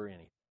endure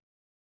anything.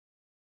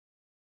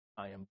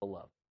 I am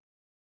beloved.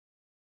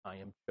 I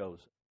am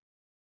chosen.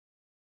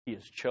 He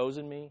has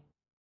chosen me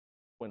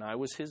when I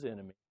was His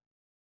enemy.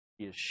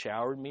 He has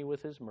showered me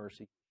with His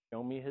mercy,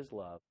 shown me His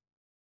love.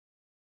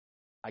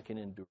 I can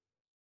endure.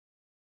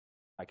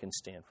 I can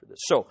stand for this.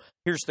 So,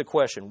 here's the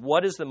question.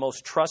 What is the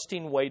most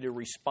trusting way to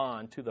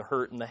respond to the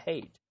hurt and the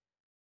hate?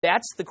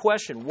 That's the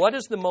question. What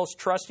is the most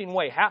trusting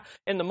way?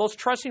 And the most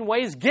trusting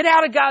way is get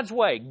out of God's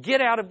way.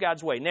 Get out of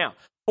God's way. Now,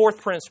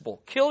 4th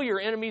principle, kill your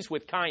enemies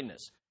with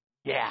kindness.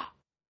 Yeah.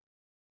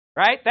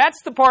 Right?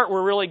 That's the part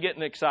we're really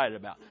getting excited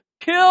about.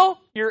 Kill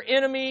your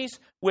enemies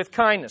with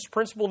kindness.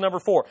 Principle number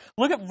 4.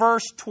 Look at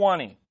verse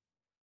 20.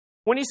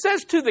 When he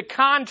says to the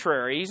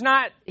contrary, he's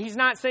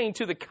not saying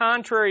to the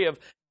contrary of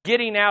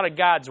getting out of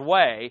God's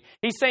way.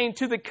 He's saying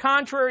to the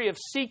contrary of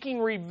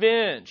seeking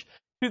revenge.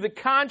 To the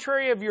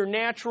contrary of your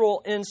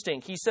natural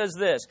instinct. He says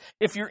this,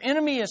 if your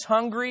enemy is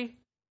hungry,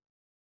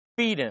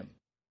 feed him.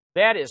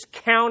 That is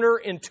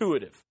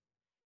counterintuitive.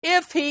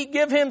 If he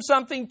give him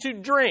something to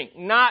drink,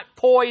 not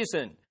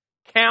poison.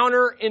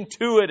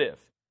 Counterintuitive.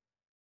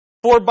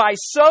 For by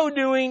so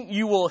doing,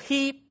 you will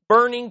heap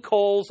burning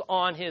coals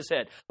on his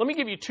head. Let me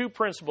give you 2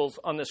 principles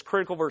on this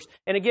critical verse.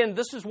 And again,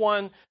 this is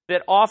one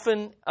that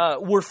often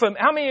how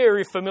many are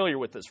you familiar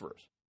with this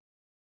verse?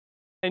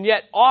 And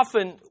yet,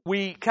 often,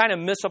 we kind of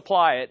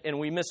misapply it and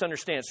we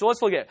misunderstand. So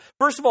let's look at it.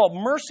 First of all,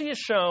 mercy is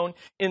shown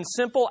in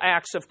simple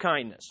acts of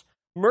kindness.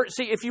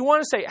 See, if you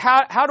want to say,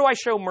 how do I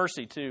show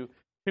mercy to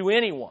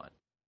anyone?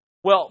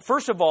 Well,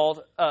 first of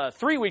all,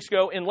 3 weeks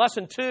ago in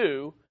Lesson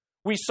 2,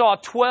 we saw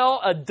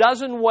a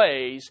dozen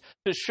ways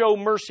to show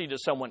mercy to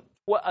someone.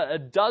 A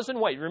dozen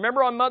ways.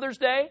 Remember on Mother's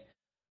Day?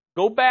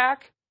 Go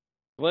back,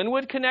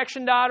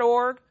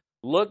 GlenwoodConnection.org,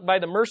 look by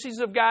the Mercies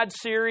of God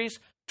series,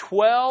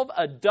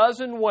 a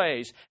dozen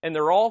ways, and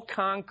they're all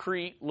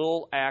concrete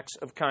little acts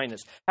of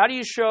kindness. How do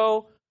you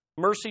show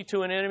mercy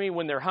to an enemy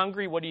when they're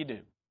hungry? What do?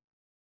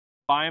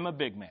 Buy them a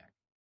Big Mac.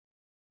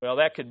 Well,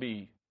 that could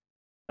be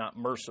not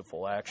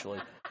merciful, actually.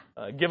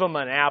 Give them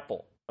an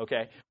apple,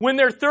 okay? When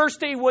they're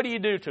thirsty, what do you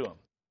do to them?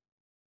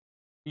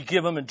 You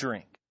give them a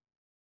drink.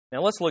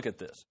 Now, let's look at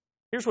this.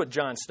 Here's what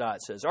John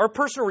Stott says. Our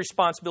personal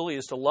responsibility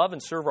is to love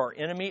and serve our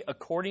enemy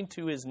according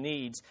to his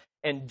needs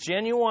and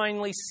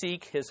genuinely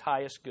seek his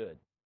highest good.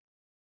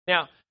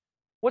 Now,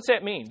 what's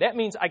that mean? That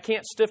means I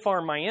can't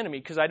stiff-arm my enemy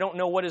because I don't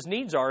know what his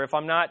needs are if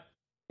I'm not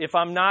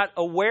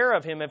aware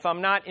of him, if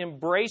I'm not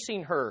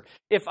embracing her,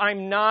 if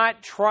I'm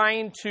not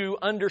trying to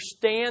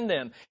understand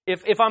them,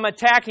 if I'm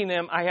attacking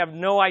them, I have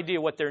no idea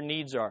what their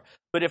needs are.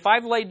 But if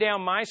I've laid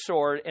down my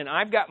sword and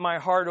I've got my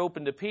heart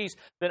open to peace,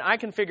 then I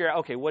can figure out,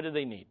 okay, what do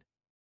they need?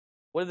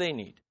 What do they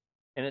need?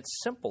 And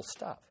it's simple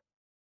stuff.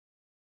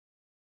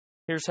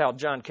 Here's how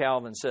John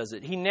Calvin says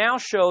it. He now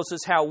shows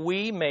us how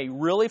we may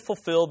really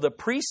fulfill the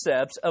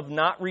precepts of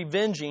not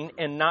revenging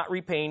and not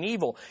repaying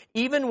evil,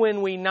 even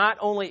when we not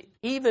only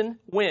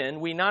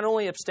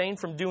abstain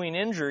from doing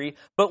injury,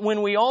 but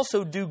when we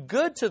also do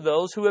good to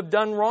those who have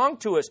done wrong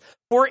to us.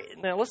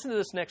 Now listen to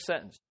this next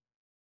sentence.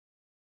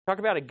 Talk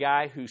about a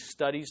guy who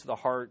studies the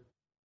heart,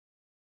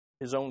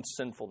 his own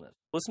sinfulness.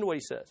 Listen to what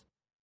he says.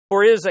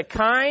 For it is a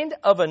kind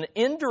of an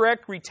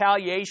indirect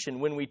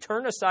retaliation when we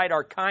turn aside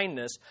our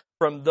kindness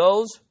from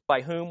those by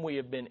whom we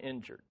have been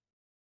injured.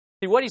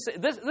 See what he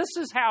said. This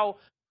is how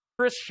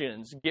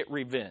Christians get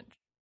revenge.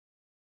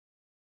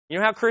 You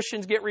know how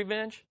Christians get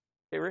revenge?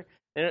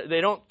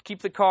 They don't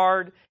keep the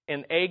card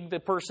and egg the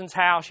person's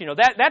house. You know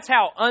that's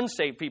how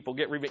unsaved people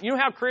get revenge. You know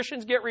how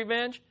Christians get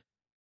revenge?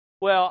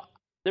 Well,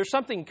 there's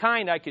something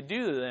kind I could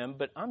do to them,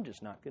 but I'm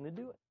just not going to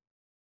do it.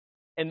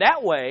 And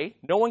that way,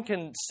 no one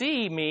can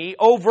see me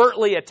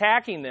overtly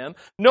attacking them.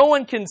 No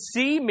one can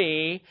see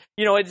me.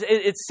 You know,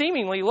 it's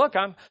seemingly, look,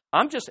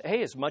 I'm just,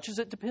 hey, as much as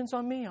it depends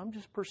on me, I'm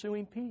just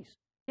pursuing peace.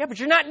 Yeah, but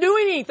you're not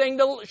doing anything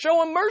to show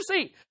them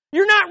mercy.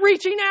 You're not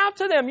reaching out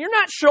to them. You're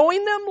not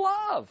showing them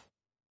love.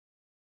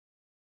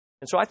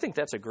 And so I think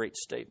that's a great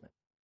statement,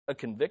 a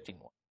convicting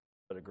one,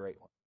 but a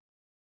great one.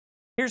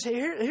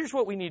 Here's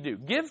what we need to do.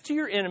 Give to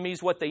your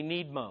enemies what they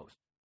need most.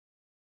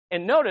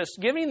 And notice,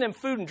 giving them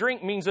food and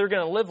drink means they're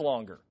going to live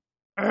longer.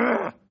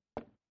 Right?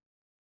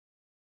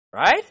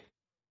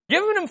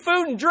 Giving them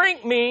food and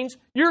drink means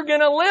you're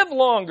going to live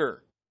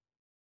longer.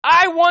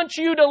 I want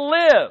you to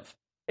live.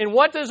 And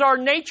what does our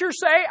nature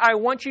say? I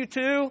want you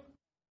to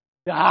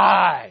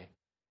die.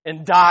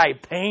 And die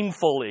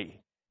painfully.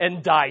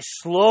 And die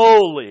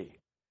slowly.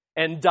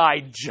 And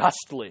die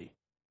justly.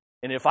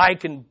 And if I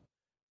can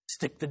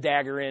stick the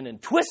dagger in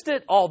and twist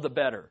it, all the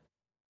better.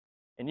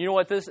 And you know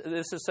what this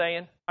is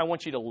saying? I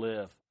want you to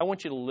live. I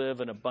want you to live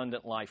an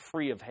abundant life,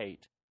 free of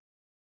hate.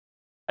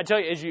 I tell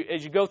you,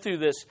 as you go through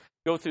this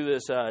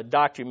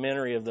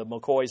documentary of the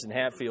McCoys and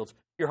Hatfields,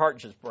 your heart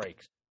just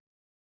breaks.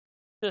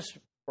 Just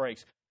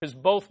breaks. Because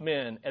both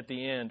men at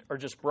the end are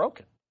just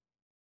broken.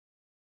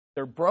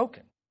 They're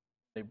broken.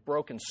 They've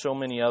broken so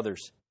many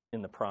others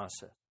in the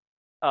process.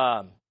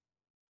 Now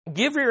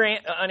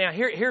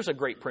here's a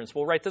great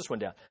principle. Write this one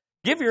down.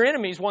 Give your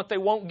enemies what they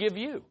won't give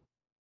you.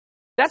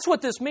 That's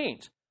what this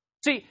means.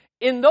 See,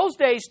 in those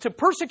days, to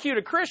persecute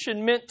a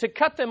Christian meant to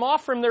cut them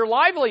off from their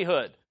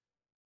livelihood.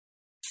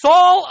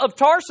 Saul of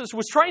Tarsus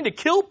was trying to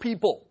kill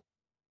people.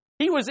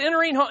 He was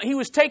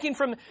taking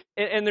from,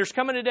 and there's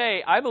coming a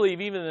day, I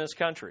believe even in this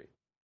country,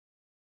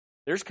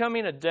 there's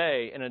coming a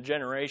day and a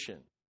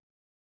generation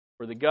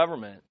where the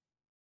government,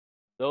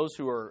 those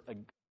who are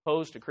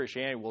opposed to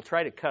Christianity, will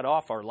try to cut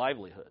off our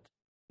livelihoods.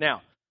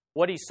 Now,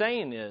 what he's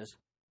saying is,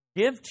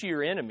 give to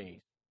your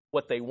enemies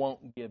what they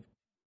won't give.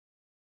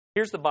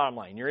 Here's the bottom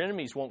line. Your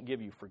enemies won't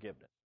give you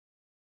forgiveness.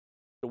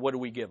 So what do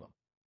we give them?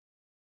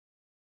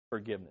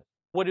 Forgiveness.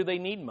 What do they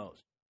need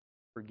most?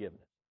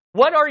 Forgiveness.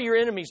 What are your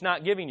enemies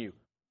not giving you?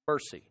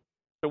 Mercy.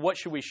 So what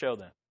should we show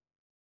them?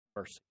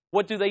 Mercy.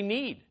 What do they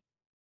need?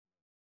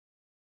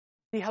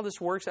 See how this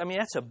works? I mean,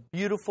 that's a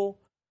beautiful,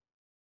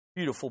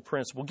 beautiful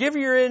principle. Give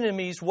your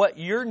enemies what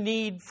your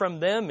need from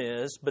them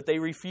is, but they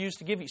refuse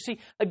to give you. See,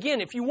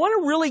 again, if you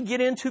want to really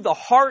get into the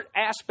heart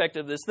aspect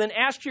of this, then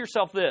ask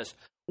yourself this.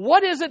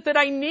 What is it that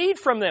I need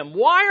from them?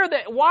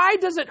 Why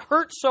does it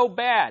hurt so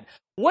bad?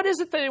 What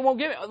is it that they won't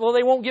give? Well,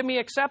 they won't give me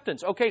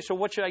acceptance. Okay, so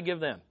what should I give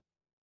them?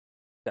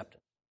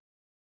 Acceptance.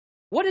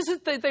 What is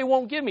it that they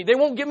won't give me? They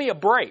won't give me a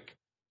break.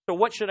 So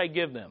what should I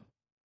give them?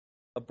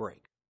 A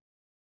break.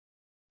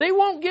 They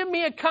won't give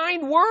me a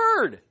kind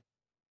word.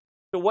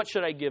 So what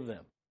should I give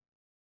them?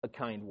 A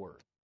kind word.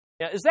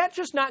 Now, is that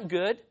just not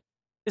good?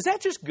 Is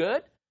that just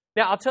good?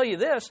 Now, I'll tell you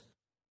this.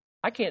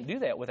 I can't do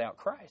that without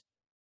Christ.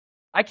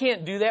 I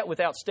can't do that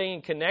without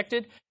staying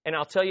connected. And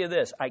I'll tell you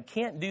this, I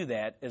can't do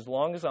that as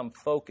long as I'm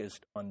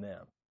focused on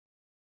them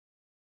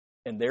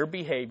and their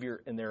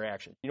behavior and their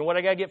actions. You know what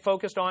I got to get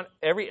focused on?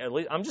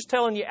 I'm just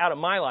telling you out of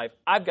my life,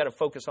 I've got to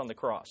focus on the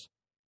cross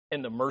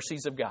and the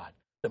mercies of God.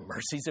 The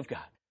mercies of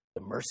God.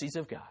 The mercies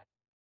of God.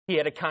 He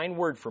had a kind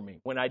word for me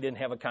when I didn't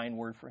have a kind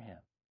word for him.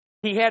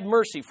 He had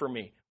mercy for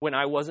me when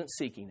I wasn't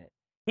seeking it.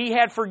 He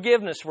had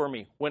forgiveness for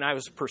me when I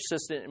was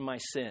persistent in my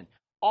sin.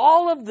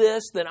 All of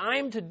this that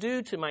I'm to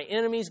do to my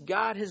enemies,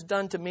 God has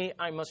done to me.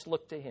 I must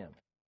look to him.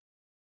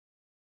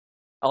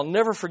 I'll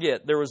never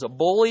forget, there was a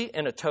bully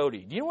and a toady.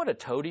 Do you know what a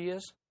toady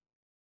is?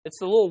 It's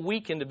the little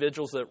weak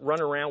individuals that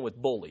run around with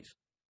bullies.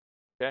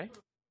 Okay?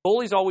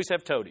 Bullies always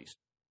have toadies.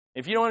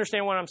 If you don't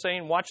understand what I'm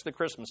saying, watch The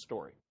Christmas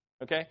Story.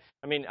 Okay?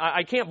 I mean,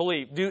 I can't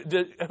believe.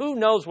 Who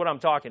knows what I'm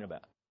talking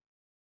about?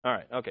 All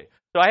right, okay.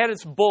 So I had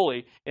this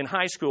bully in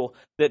high school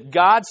that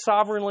God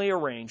sovereignly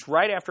arranged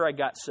right after I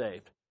got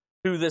saved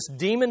to this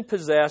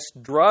demon-possessed,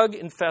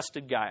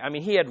 drug-infested guy. I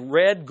mean, he had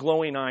red,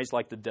 glowing eyes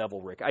like the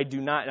devil, Rick.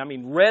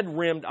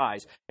 Red-rimmed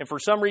eyes. And for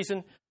some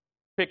reason,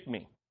 picked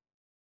me.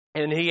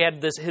 And he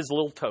had his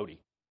little toady.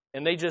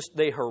 And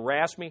they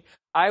harassed me.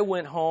 I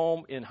went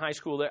home in high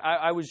school.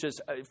 I was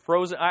just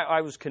frozen.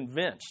 I was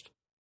convinced,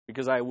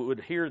 because I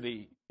would hear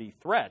the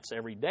threats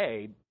every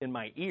day in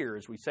my ear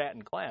as we sat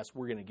in class,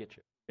 we're going to get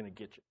you. We're going to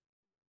get you.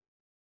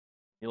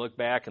 You look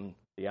back and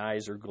the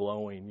eyes are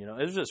glowing. You know,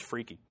 it was just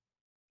freaky.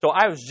 So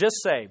I was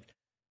just saved.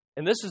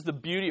 And this is the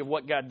beauty of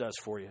what God does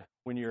for you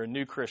when you're a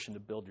new Christian, to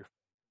build your faith.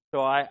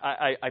 So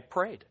I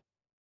prayed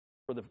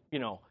for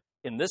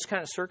in this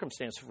kind of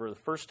circumstance for the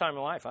first time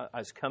in my life. I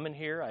was coming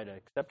here. I had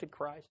accepted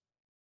Christ.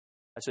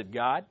 I said,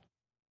 God,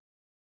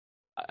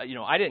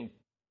 I didn't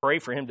pray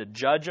for him to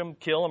judge him,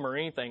 kill him, or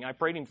anything. I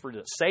prayed him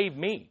to save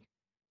me.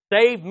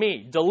 Save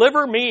me.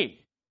 Deliver me.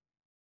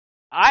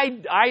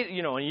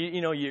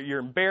 You're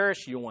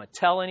embarrassed. You don't want to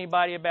tell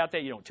anybody about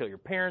that. You don't tell your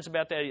parents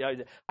about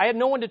that. I had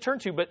no one to turn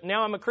to, but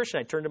now I'm a Christian.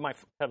 I turn to my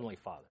Heavenly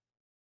Father.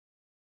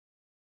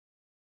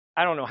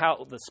 I don't know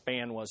how the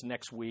span was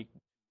next week.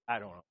 I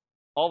don't know.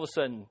 All of a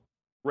sudden,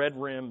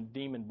 red-rimmed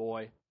demon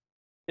boy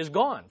is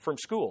gone from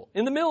school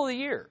in the middle of the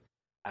year.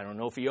 I don't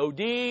know if he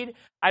OD'd.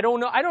 I don't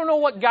know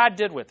what God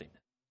did with him.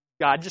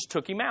 God just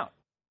took him out.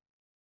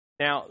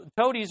 Now,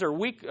 toadies are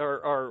weak,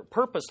 are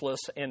purposeless,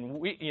 and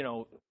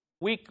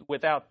weak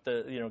without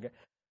the.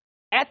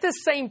 At the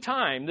same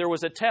time, there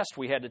was a test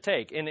we had to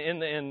take, and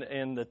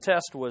the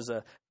test was,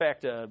 in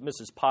fact,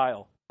 Mrs.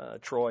 Pyle,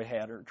 Troy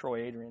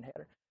Adrian had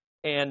her,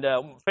 and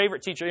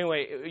favorite teacher.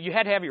 Anyway, you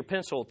had to have your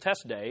pencil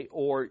test day,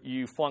 or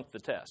you flunked the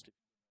test.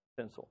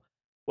 Pencil.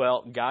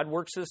 Well, God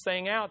works this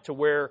thing out to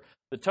where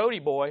the toady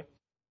boy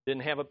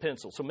didn't have a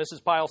pencil. So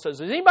Mrs. Pyle says,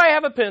 "Does anybody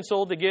have a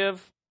pencil to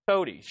give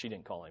Toady?" She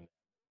didn't call him.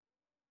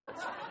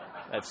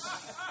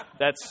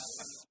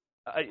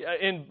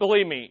 And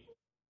believe me,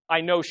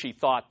 I know she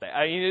thought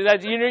that. You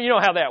know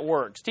how that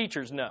works.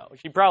 Teachers know.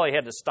 She probably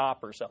had to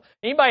stop herself.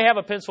 Anybody have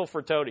a pencil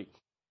for Toady?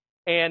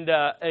 And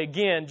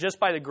again, just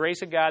by the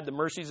grace of God, the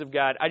mercies of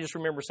God, I just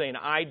remember saying,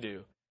 "I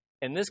do."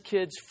 And this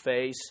kid's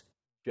face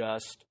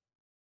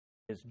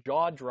his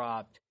jaw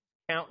dropped,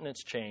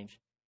 countenance changed.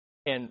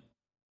 And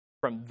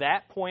from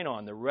that point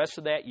on, the rest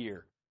of that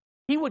year,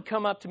 he would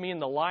come up to me in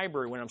the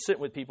library when I'm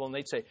sitting with people, and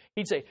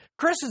he'd say,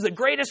 "Chris is the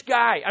greatest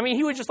guy." I mean,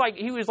 it was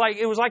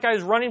like I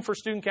was running for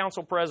student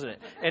council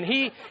president, and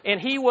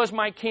he was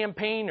my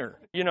campaigner,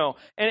 and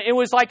it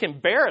was like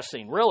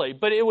embarrassing, really.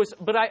 But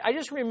I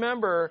just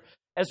remember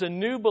as a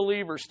new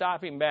believer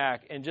stopping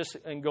back and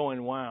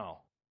going,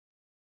 "Wow,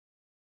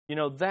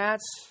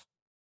 that's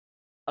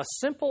a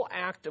simple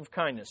act of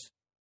kindness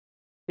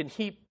can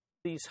heap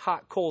these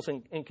hot coals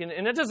and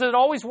does it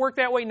always work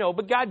that way? No,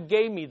 but God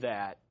gave me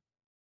that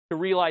to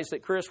realize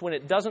that, Chris, when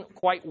it doesn't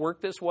quite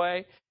work this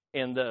way,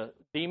 and the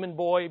demon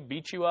boy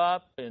beats you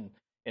up, and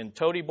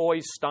toady boy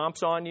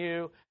stomps on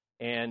you,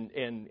 and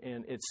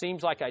it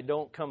seems like I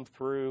don't come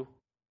through,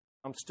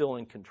 I'm still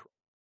in control.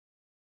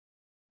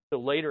 So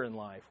later in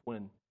life,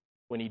 when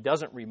he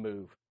doesn't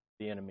remove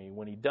the enemy,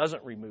 when he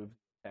doesn't remove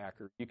the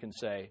attacker, you can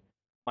say,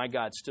 "My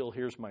God still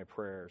hears my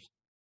prayers,"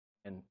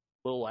 and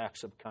little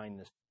acts of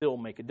kindness still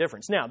make a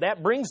difference. Now,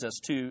 that brings us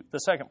to the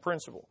second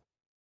principle.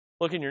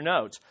 Look in your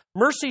notes.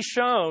 Mercy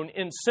shown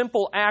in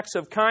simple acts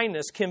of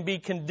kindness can be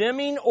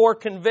condemning or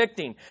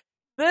convicting.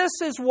 This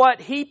is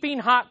what heaping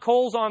hot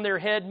coals on their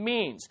head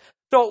means.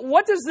 So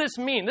what does this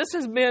mean? This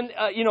has been,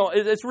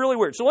 it's really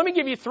weird. So let me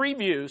give you three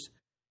views,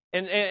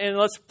 and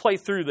let's play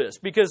through this,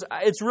 because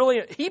it's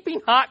really heaping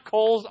hot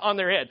coals on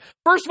their head.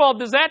 First of all,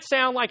 does that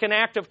sound like an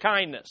act of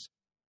kindness?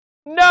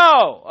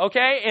 No,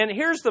 okay? And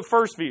here's the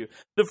first view.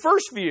 The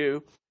first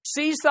view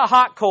sees the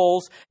hot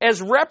coals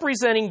as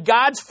representing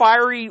God's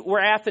fiery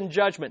wrath and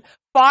judgment.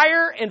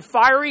 Fire and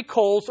fiery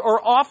coals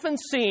are often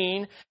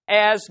seen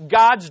as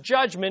God's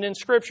judgment in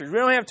Scripture. We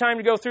don't have time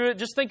to go through it.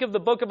 Just think of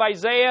the book of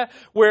Isaiah,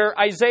 where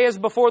Isaiah's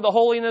before the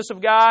holiness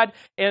of God,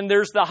 and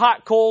there's the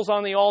hot coals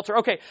on the altar.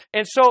 Okay,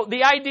 and so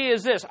the idea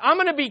is this. I'm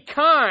going to be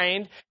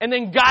kind, and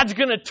then God's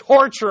going to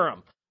torture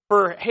them.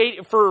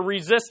 for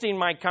resisting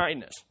my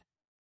kindness.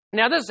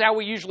 Now, this is how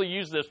we usually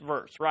use this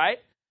verse, right?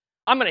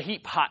 I'm going to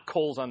heap hot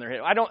coals on their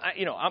head.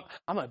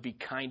 I'm going to be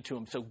kind to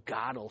them so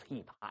God will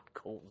heap hot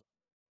coals.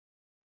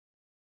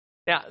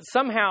 Now,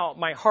 somehow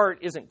my heart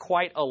isn't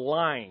quite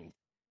aligned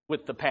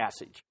with the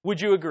passage.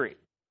 Would you agree?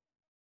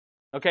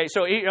 Okay,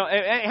 so,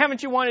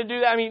 haven't you wanted to do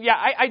that? I mean, yeah,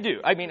 I do.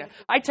 I mean,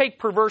 I take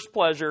perverse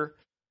pleasure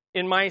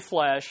in my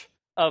flesh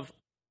of,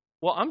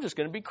 well, I'm just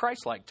going to be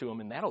Christ-like to them,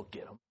 and that'll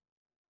get them.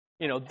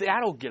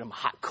 That'll get them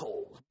hot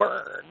coals.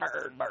 Burn,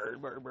 burn, burn,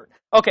 burn, burn.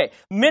 Okay,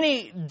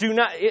 many do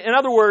not, in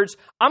other words,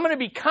 I'm going to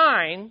be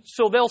kind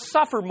so they'll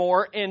suffer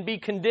more and be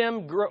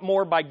condemned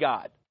more by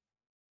God.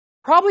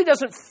 Probably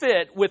doesn't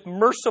fit with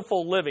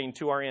merciful living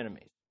to our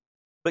enemies.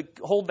 But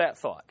hold that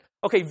thought.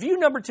 Okay, view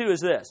number 2 is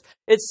this.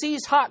 It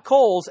sees hot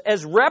coals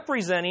as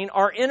representing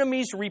our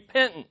enemies'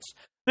 repentance.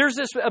 There's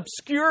this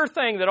obscure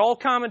thing that all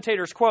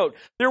commentators quote.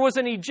 There was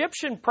an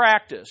Egyptian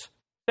practice,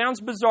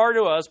 sounds bizarre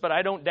to us, but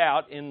I don't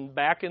doubt,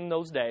 back in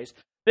those days,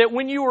 that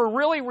when you were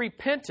really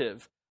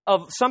repentive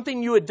of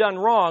something you had done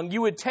wrong,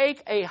 you would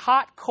take a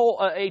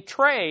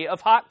tray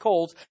of hot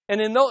coals,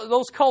 and in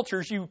those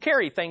cultures, you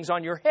carry things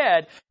on your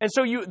head, and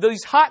so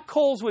these hot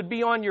coals would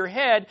be on your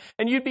head,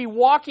 and you'd be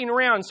walking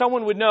around, and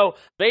someone would know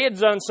they had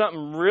done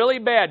something really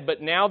bad,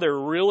 but now they're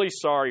really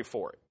sorry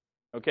for it,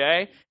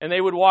 okay? And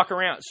they would walk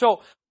around.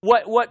 So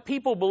what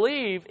people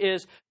believe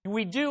is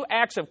we do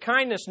acts of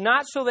kindness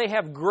not so they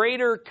have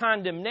greater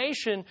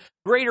condemnation,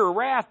 greater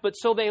wrath, but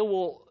so they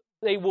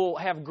will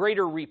have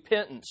greater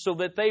repentance, so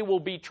that they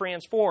will be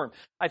transformed.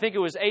 I think it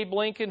was Abe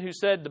Lincoln who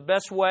said the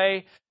best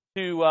way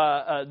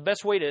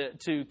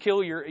to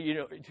kill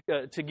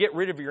to get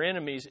rid of your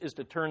enemies is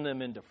to turn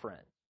them into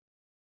friends.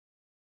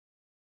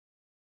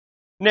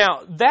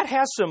 Now, that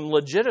has some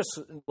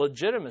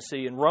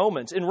legitimacy in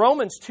Romans. In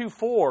Romans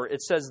 2:4,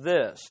 it says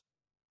this,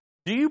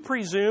 do you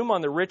presume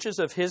on the riches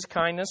of His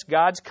kindness,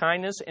 God's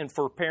kindness and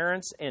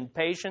forbearance and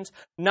patience,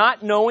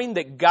 not knowing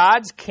that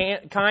God's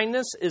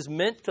kindness is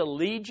meant to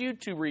lead you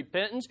to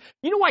repentance?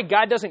 You know why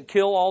God doesn't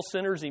kill all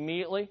sinners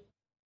immediately?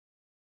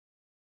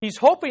 He's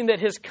hoping that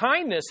His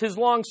kindness, His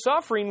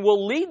long-suffering,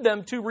 will lead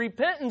them to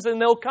repentance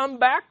and they'll come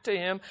back to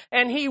Him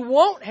and He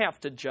won't have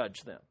to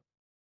judge them.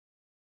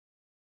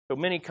 So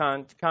many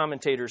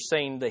commentators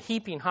saying the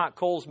heaping hot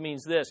coals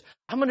means this.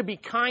 I'm going to be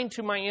kind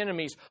to my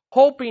enemies,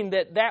 hoping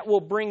that will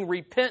bring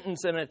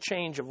repentance and a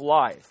change of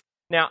life.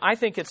 Now, I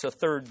think it's a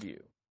third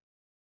view.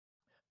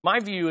 My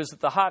view is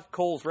that the hot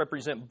coals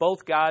represent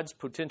both God's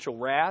potential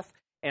wrath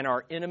and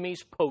our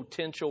enemies'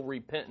 potential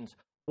repentance.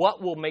 What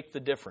will make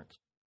the difference?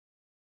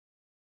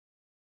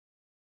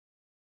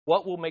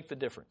 What will make the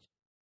difference?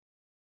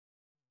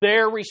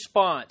 Their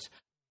response.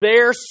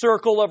 Their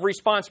circle of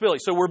responsibility.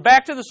 So we're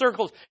back to the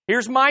circles.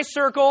 Here's my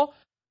circle.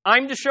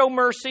 I'm to show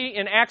mercy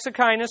and acts of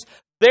kindness.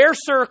 Their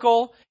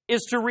circle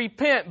is to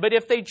repent. But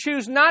if they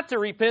choose not to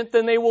repent,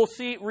 then they will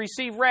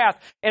receive wrath.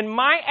 And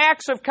my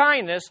acts of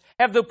kindness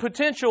have the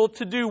potential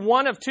to do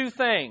one of two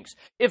things.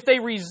 If they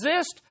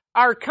resist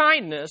our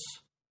kindness,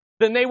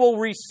 then they will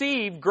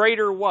receive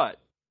greater what?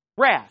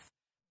 Wrath.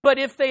 But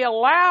if they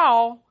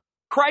allow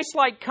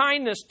Christ-like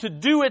kindness to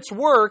do its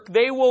work,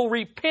 they will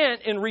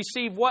repent and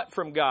receive what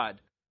from God?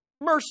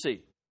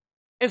 Mercy.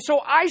 And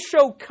so I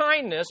show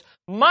kindness.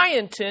 My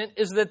intent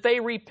is that they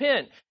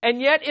repent.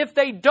 And yet if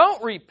they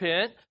don't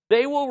repent,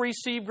 they will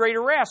receive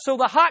greater wrath. So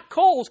the hot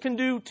coals can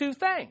do two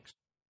things,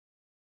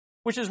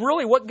 which is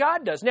really what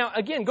God does. Now,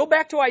 again, go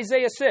back to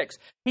Isaiah 6.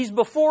 He's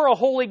before a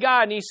holy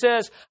God, and he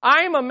says,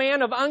 I am a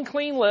man of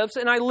unclean lips,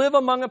 and I live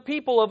among a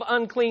people of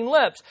unclean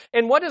lips.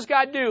 And what does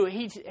God do?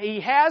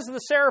 He has the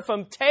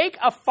seraphim take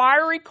a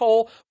fiery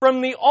coal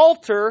from the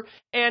altar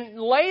and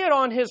lay it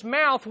on his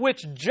mouth,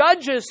 which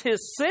judges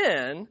his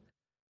sin,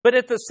 but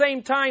at the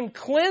same time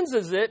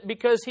cleanses it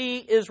because he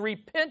is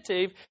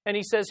repentive, and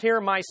he says,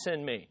 here, my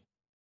sin me.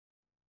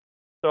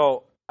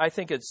 So I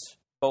think it's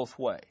both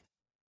ways.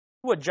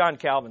 What John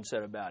Calvin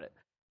said about it.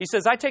 He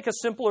says, I take a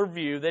simpler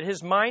view that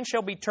his mind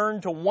shall be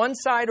turned to one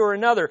side or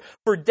another,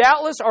 for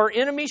doubtless our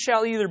enemy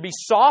shall either be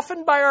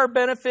softened by our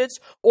benefits,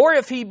 or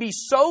if he be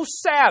so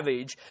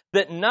savage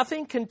that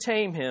nothing can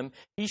tame him,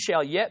 he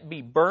shall yet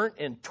be burnt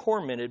and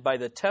tormented by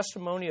the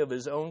testimony of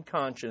his own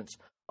conscience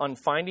on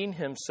finding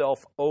himself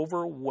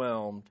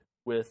overwhelmed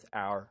with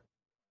our.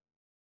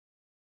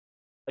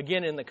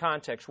 Again, in the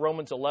context,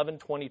 Romans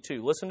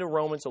 11:22. Listen to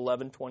Romans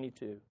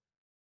 11:22.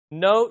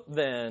 Note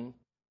then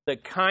the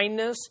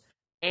kindness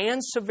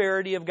and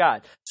severity of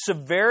God.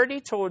 Severity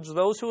towards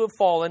those who have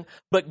fallen,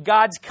 but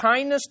God's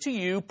kindness to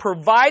you,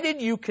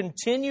 provided you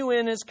continue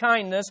in His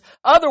kindness,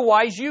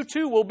 otherwise you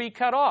too will be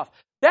cut off.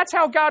 That's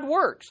how God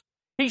works.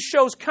 He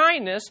shows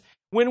kindness.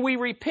 When we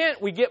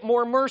repent, we get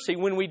more mercy.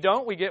 When we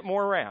don't, we get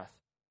more wrath.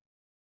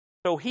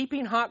 So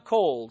heaping hot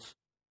coals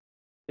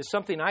is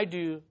something I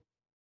do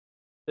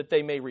that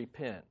they may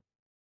repent,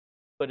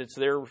 but it's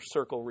their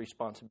circle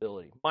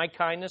responsibility. My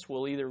kindness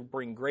will either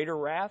bring greater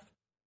wrath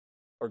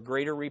or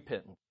greater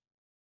repentance.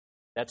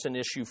 That's an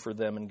issue for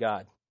them and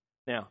God.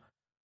 Now,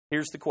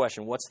 here's the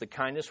question. What's the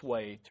kindest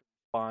way to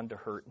respond to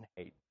hurt and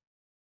hate?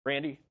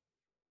 Randy,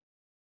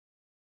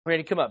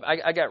 Randy, come up.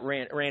 I got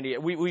Randy.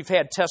 We've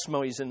had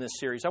testimonies in this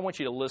series. I want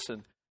you to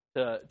listen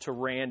to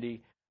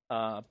Randy.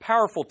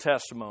 Powerful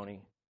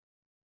testimony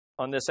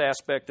on this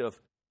aspect of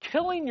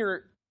killing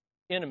your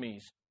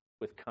enemies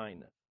with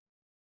kindness.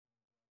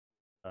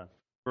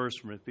 Verse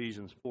from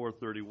Ephesians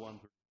 4:31,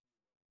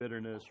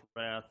 bitterness,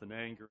 wrath, and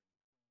anger.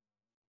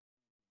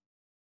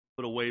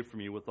 Put away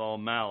from you with all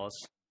malice,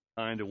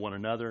 kind to one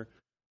another,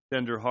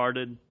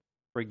 tender-hearted,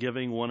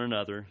 forgiving one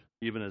another,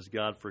 even as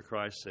God for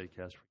Christ's sake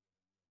has forgiven.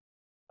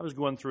 I was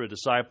going through a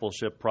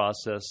discipleship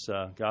process.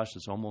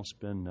 It's almost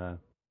been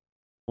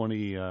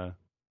 20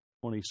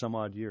 some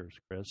odd years,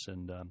 Chris.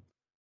 And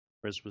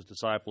Chris was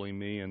discipling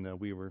me, and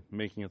we were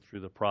making it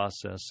through the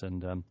process.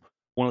 And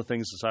one of the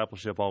things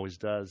discipleship always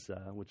does,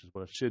 which is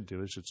what it should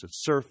do, is it's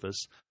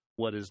surface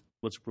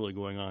what's really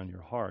going on in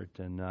your heart.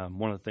 And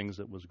one of the things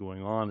that was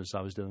going on is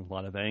I was dealing with a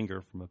lot of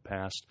anger from a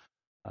past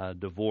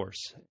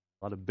divorce,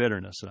 a lot of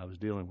bitterness that I was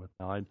dealing with.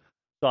 Now, I'd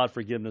sought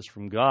forgiveness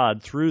from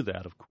God through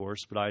that, of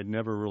course, but I had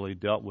never really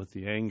dealt with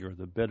the anger,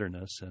 the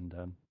bitterness. And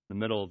in the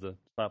middle of the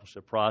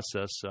discipleship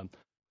process,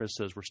 Chris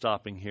says, we're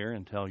stopping here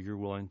until you're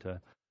willing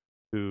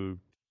to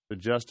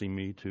suggesting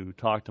me to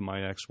talk to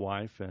my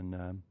ex-wife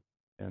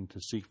and to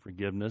seek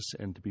forgiveness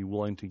and to be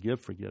willing to give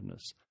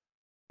forgiveness.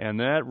 And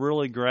that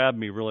really grabbed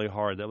me really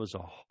hard. That was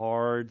a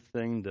hard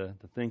thing to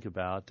think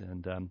about.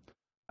 And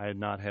I had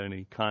not had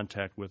any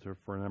contact with her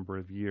for a number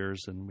of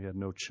years, and we had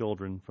no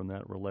children from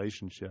that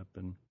relationship.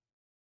 And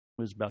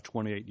it was about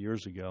 28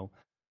 years ago.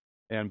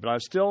 But I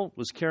still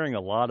was carrying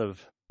a lot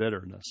of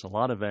bitterness, a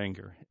lot of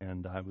anger,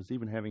 and I was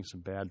even having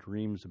some bad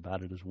dreams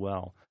about it as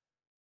well.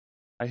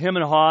 I hem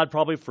and hawed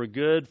probably for a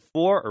good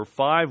 4 or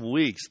 5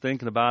 weeks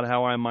thinking about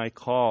how I might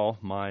call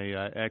my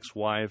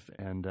ex-wife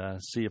and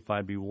see if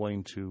I'd be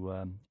willing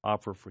to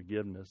offer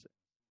forgiveness.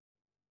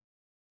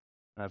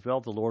 And I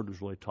felt the Lord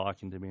was really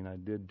talking to me, and I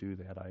did do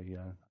that. I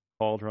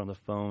called her on the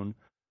phone.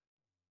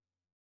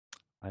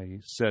 I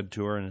said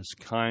to her in as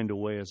kind a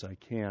way as I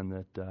can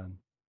that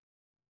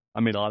I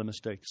made a lot of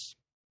mistakes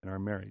in our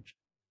marriage.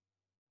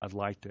 I'd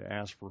like to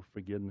ask for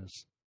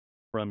forgiveness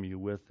from you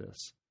with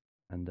this.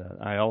 And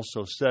I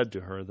also said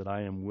to her that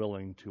I am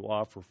willing to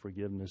offer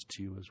forgiveness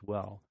to you as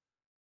well.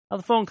 Now,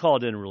 the phone call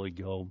didn't really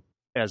go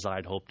as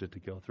I'd hoped it to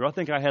go through. I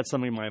think I had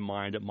something in my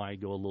mind that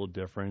might go a little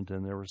different,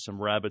 and there were some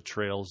rabbit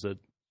trails that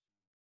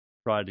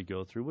tried to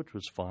go through, which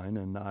was fine.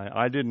 And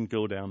I didn't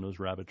go down those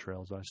rabbit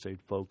trails. I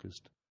stayed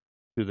focused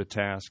to the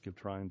task of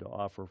trying to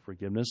offer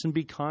forgiveness and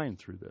be kind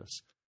through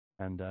this.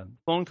 And the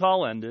phone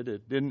call ended.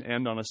 It didn't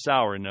end on a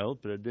sour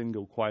note, but it didn't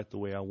go quite the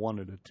way I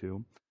wanted it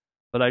to.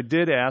 But I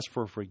did ask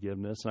for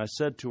forgiveness, and I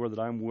said to her that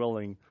I'm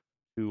willing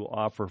to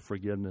offer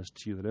forgiveness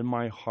to you, that in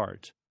my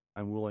heart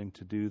I'm willing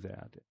to do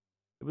that.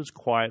 It was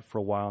quiet for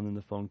a while, and then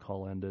the phone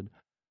call ended.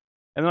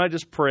 And then I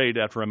just prayed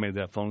after I made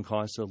that phone call.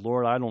 I said,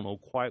 Lord, I don't know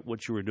quite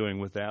what you were doing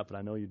with that, but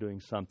I know you're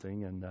doing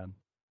something. And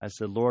I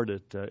said, Lord,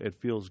 it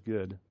feels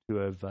good to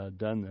have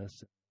done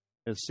this.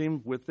 It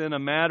seemed within a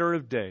matter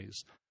of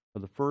days, for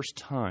the first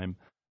time,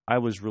 I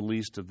was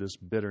released of this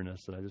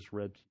bitterness that I just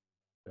read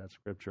that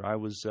scripture. I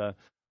was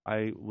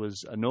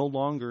no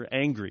longer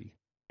angry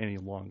any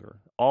longer.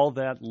 All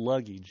that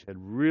luggage had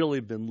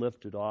really been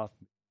lifted off.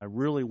 I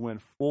really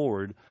went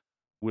forward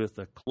with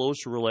a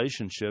closer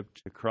relationship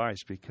to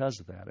Christ because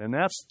of that. And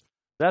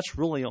that's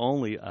really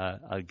only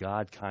a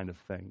God kind of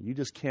thing. You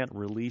just can't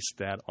release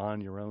that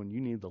on your own.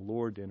 You need the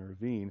Lord to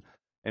intervene.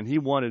 And He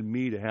wanted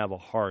me to have a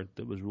heart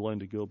that was willing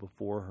to go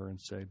before her and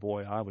say,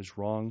 boy, I was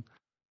wrong.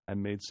 I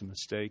made some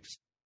mistakes.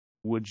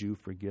 Would you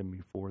forgive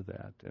me for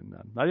that? And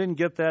I didn't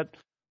get that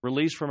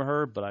release from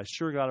her, but I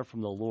sure got it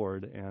from the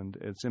Lord, and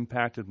it's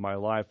impacted my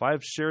life.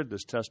 I've shared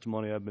this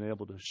testimony. I've been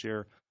able to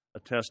share a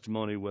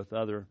testimony with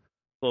other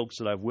folks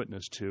that I've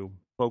witnessed to,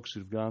 folks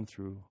who've gone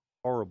through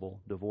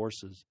horrible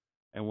divorces.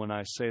 And when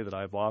I say that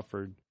I've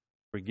offered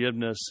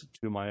forgiveness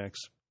to my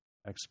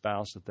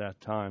ex-spouse at that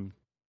time,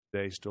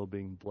 today still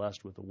being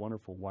blessed with a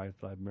wonderful wife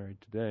that I've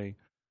married today,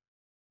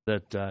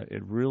 that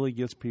it really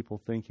gets people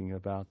thinking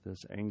about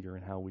this anger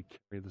and how we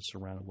carry this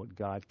around and what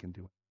God can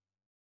do.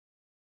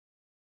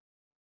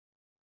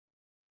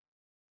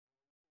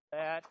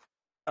 That,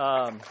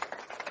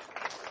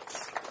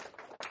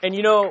 and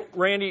you know,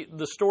 Randy,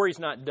 the story's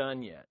not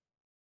done yet.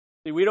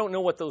 See, we don't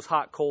know what those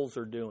hot coals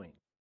are doing.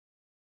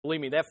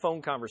 Believe me, that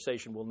phone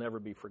conversation will never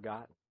be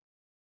forgotten.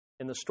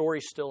 And the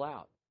story's still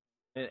out.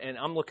 And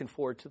I'm looking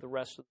forward to the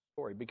rest of the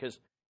story because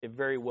it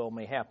very well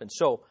may happen.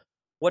 So,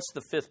 what's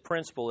the fifth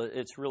principle?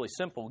 It's really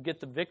simple.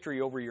 Get the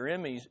victory over your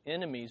enemies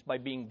by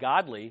being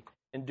godly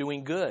and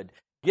doing good.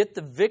 Get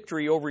the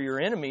victory over your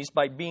enemies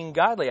by being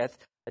godly. I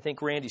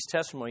think Randy's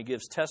testimony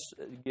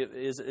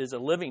is a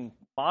living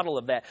model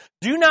of that.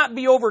 Do not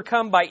be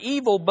overcome by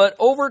evil, but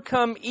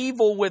overcome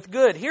evil with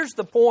good. Here's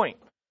the point.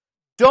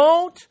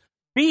 Don't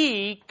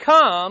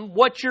become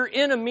what your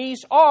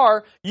enemies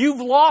are. You've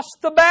lost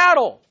the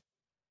battle.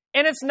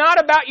 And it's not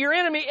about your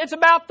enemy, it's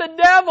about the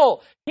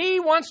devil.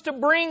 He wants to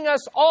bring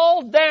us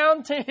all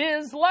down to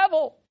his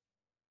level.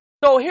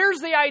 So here's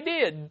the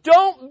idea.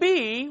 Don't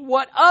become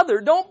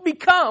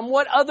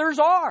what others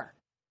are.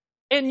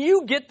 and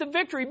you get the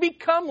victory.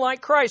 Become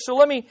like Christ. So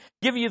let me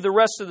give you the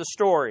rest of the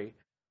story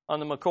on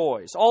the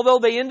McCoys. Although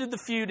they ended the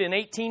feud in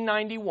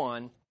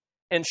 1891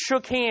 and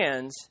shook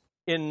hands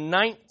in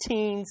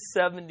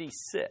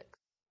 1976,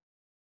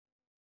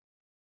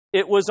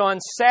 it was on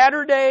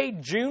Saturday,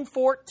 June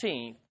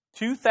 14th,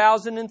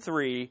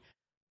 2003,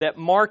 that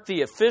marked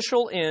the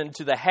official end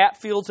to the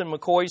Hatfields and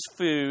McCoys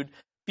feud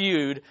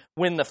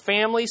when the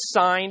family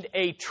signed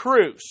a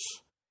truce,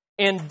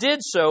 and did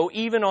so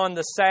even on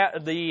the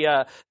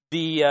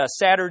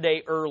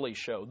Saturday early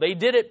show. They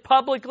did it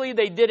publicly.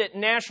 They did it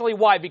nationally.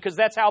 Why? Because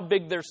that's how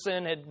big their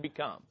sin had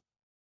become.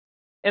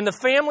 And the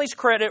families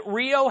credit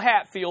Rio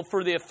Hatfield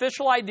for the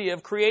official idea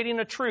of creating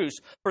a truce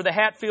for the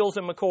Hatfields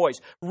and McCoys.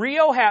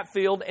 Rio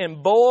Hatfield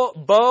and Bo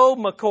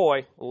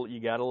McCoy, well, you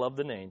got to love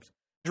the names,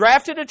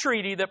 drafted a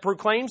treaty that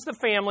proclaims the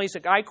families,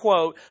 I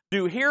quote,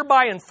 do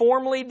hereby and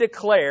formally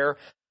declare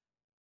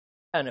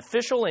an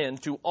official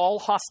end to all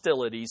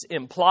hostilities,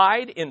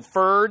 implied,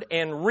 inferred,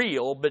 and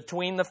real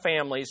between the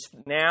families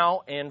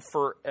now and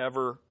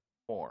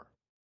forevermore.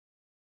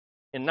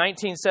 In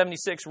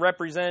 1976,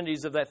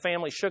 representatives of that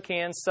family shook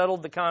hands,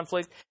 settled the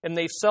conflict, and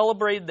they've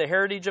celebrated the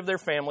heritage of their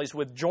families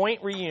with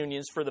joint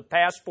reunions for the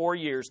past 4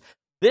 years.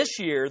 This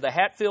year, the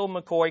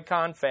Hatfield-McCoy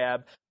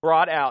confab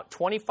brought out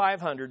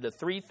 2,500 to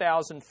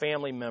 3,000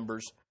 family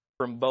members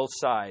from both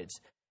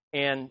sides.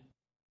 And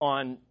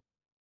on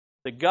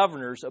the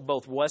governors of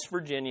both West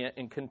Virginia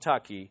and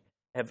Kentucky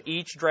have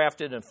each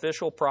drafted an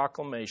official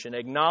proclamation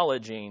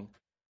acknowledging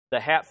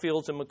the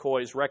Hatfields and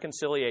McCoys'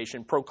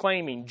 reconciliation,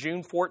 proclaiming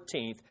June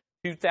 14th,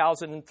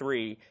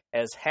 2003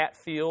 as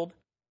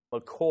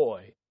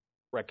Hatfield-McCoy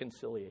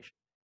Reconciliation.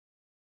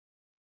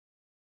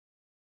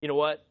 You know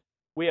what?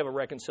 We have a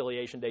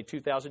Reconciliation Day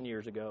 2,000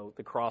 years ago,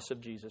 the cross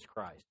of Jesus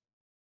Christ.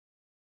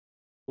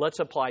 Let's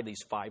apply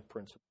these 5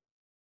 principles.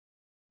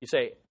 You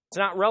say, it's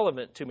not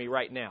relevant to me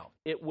right now.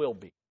 It will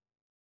be.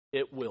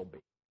 It will be.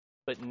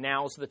 But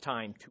now's the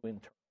time to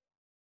enter.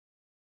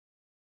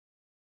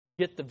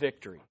 Get the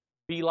victory.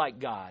 Be like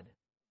God.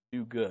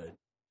 Do good.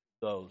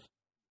 Those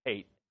who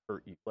hate,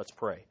 hurt you. Let's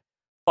pray.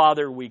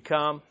 Father, we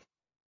come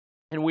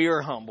and we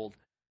are humbled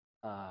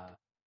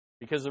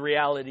because the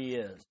reality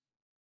is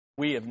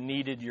we have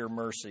needed your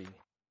mercy.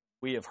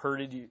 We have hurt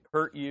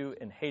you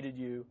and hated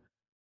you.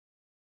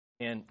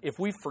 And if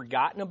we've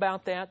forgotten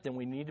about that, then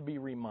we need to be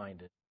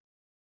reminded,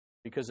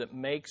 because it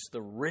makes the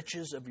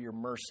riches of your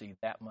mercy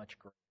that much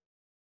greater.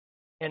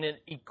 And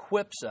it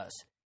equips us,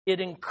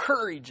 it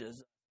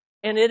encourages,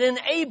 and it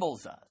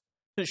enables us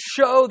to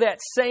show that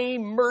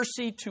same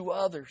mercy to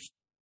others.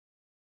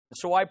 And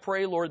so I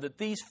pray, Lord, that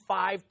these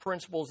 5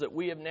 principles that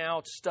we have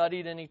now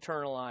studied and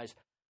internalized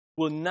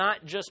will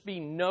not just be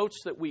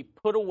notes that we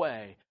put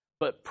away,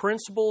 but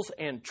principles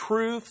and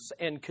truths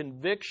and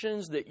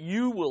convictions that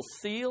you will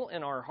seal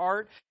in our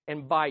heart.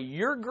 And by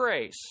your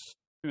grace,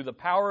 through the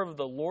power of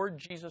the Lord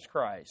Jesus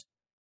Christ,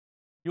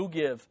 you'll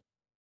give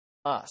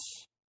us,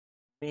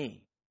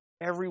 me,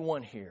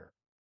 everyone here,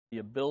 the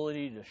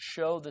ability to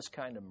show this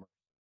kind of mercy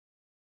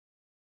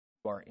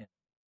to our enemies,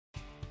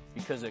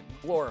 because it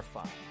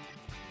glorifies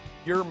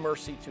your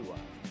mercy to us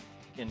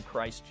in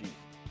Christ Jesus.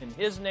 In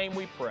His name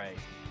we pray.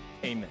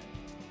 Amen.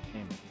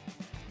 Amen.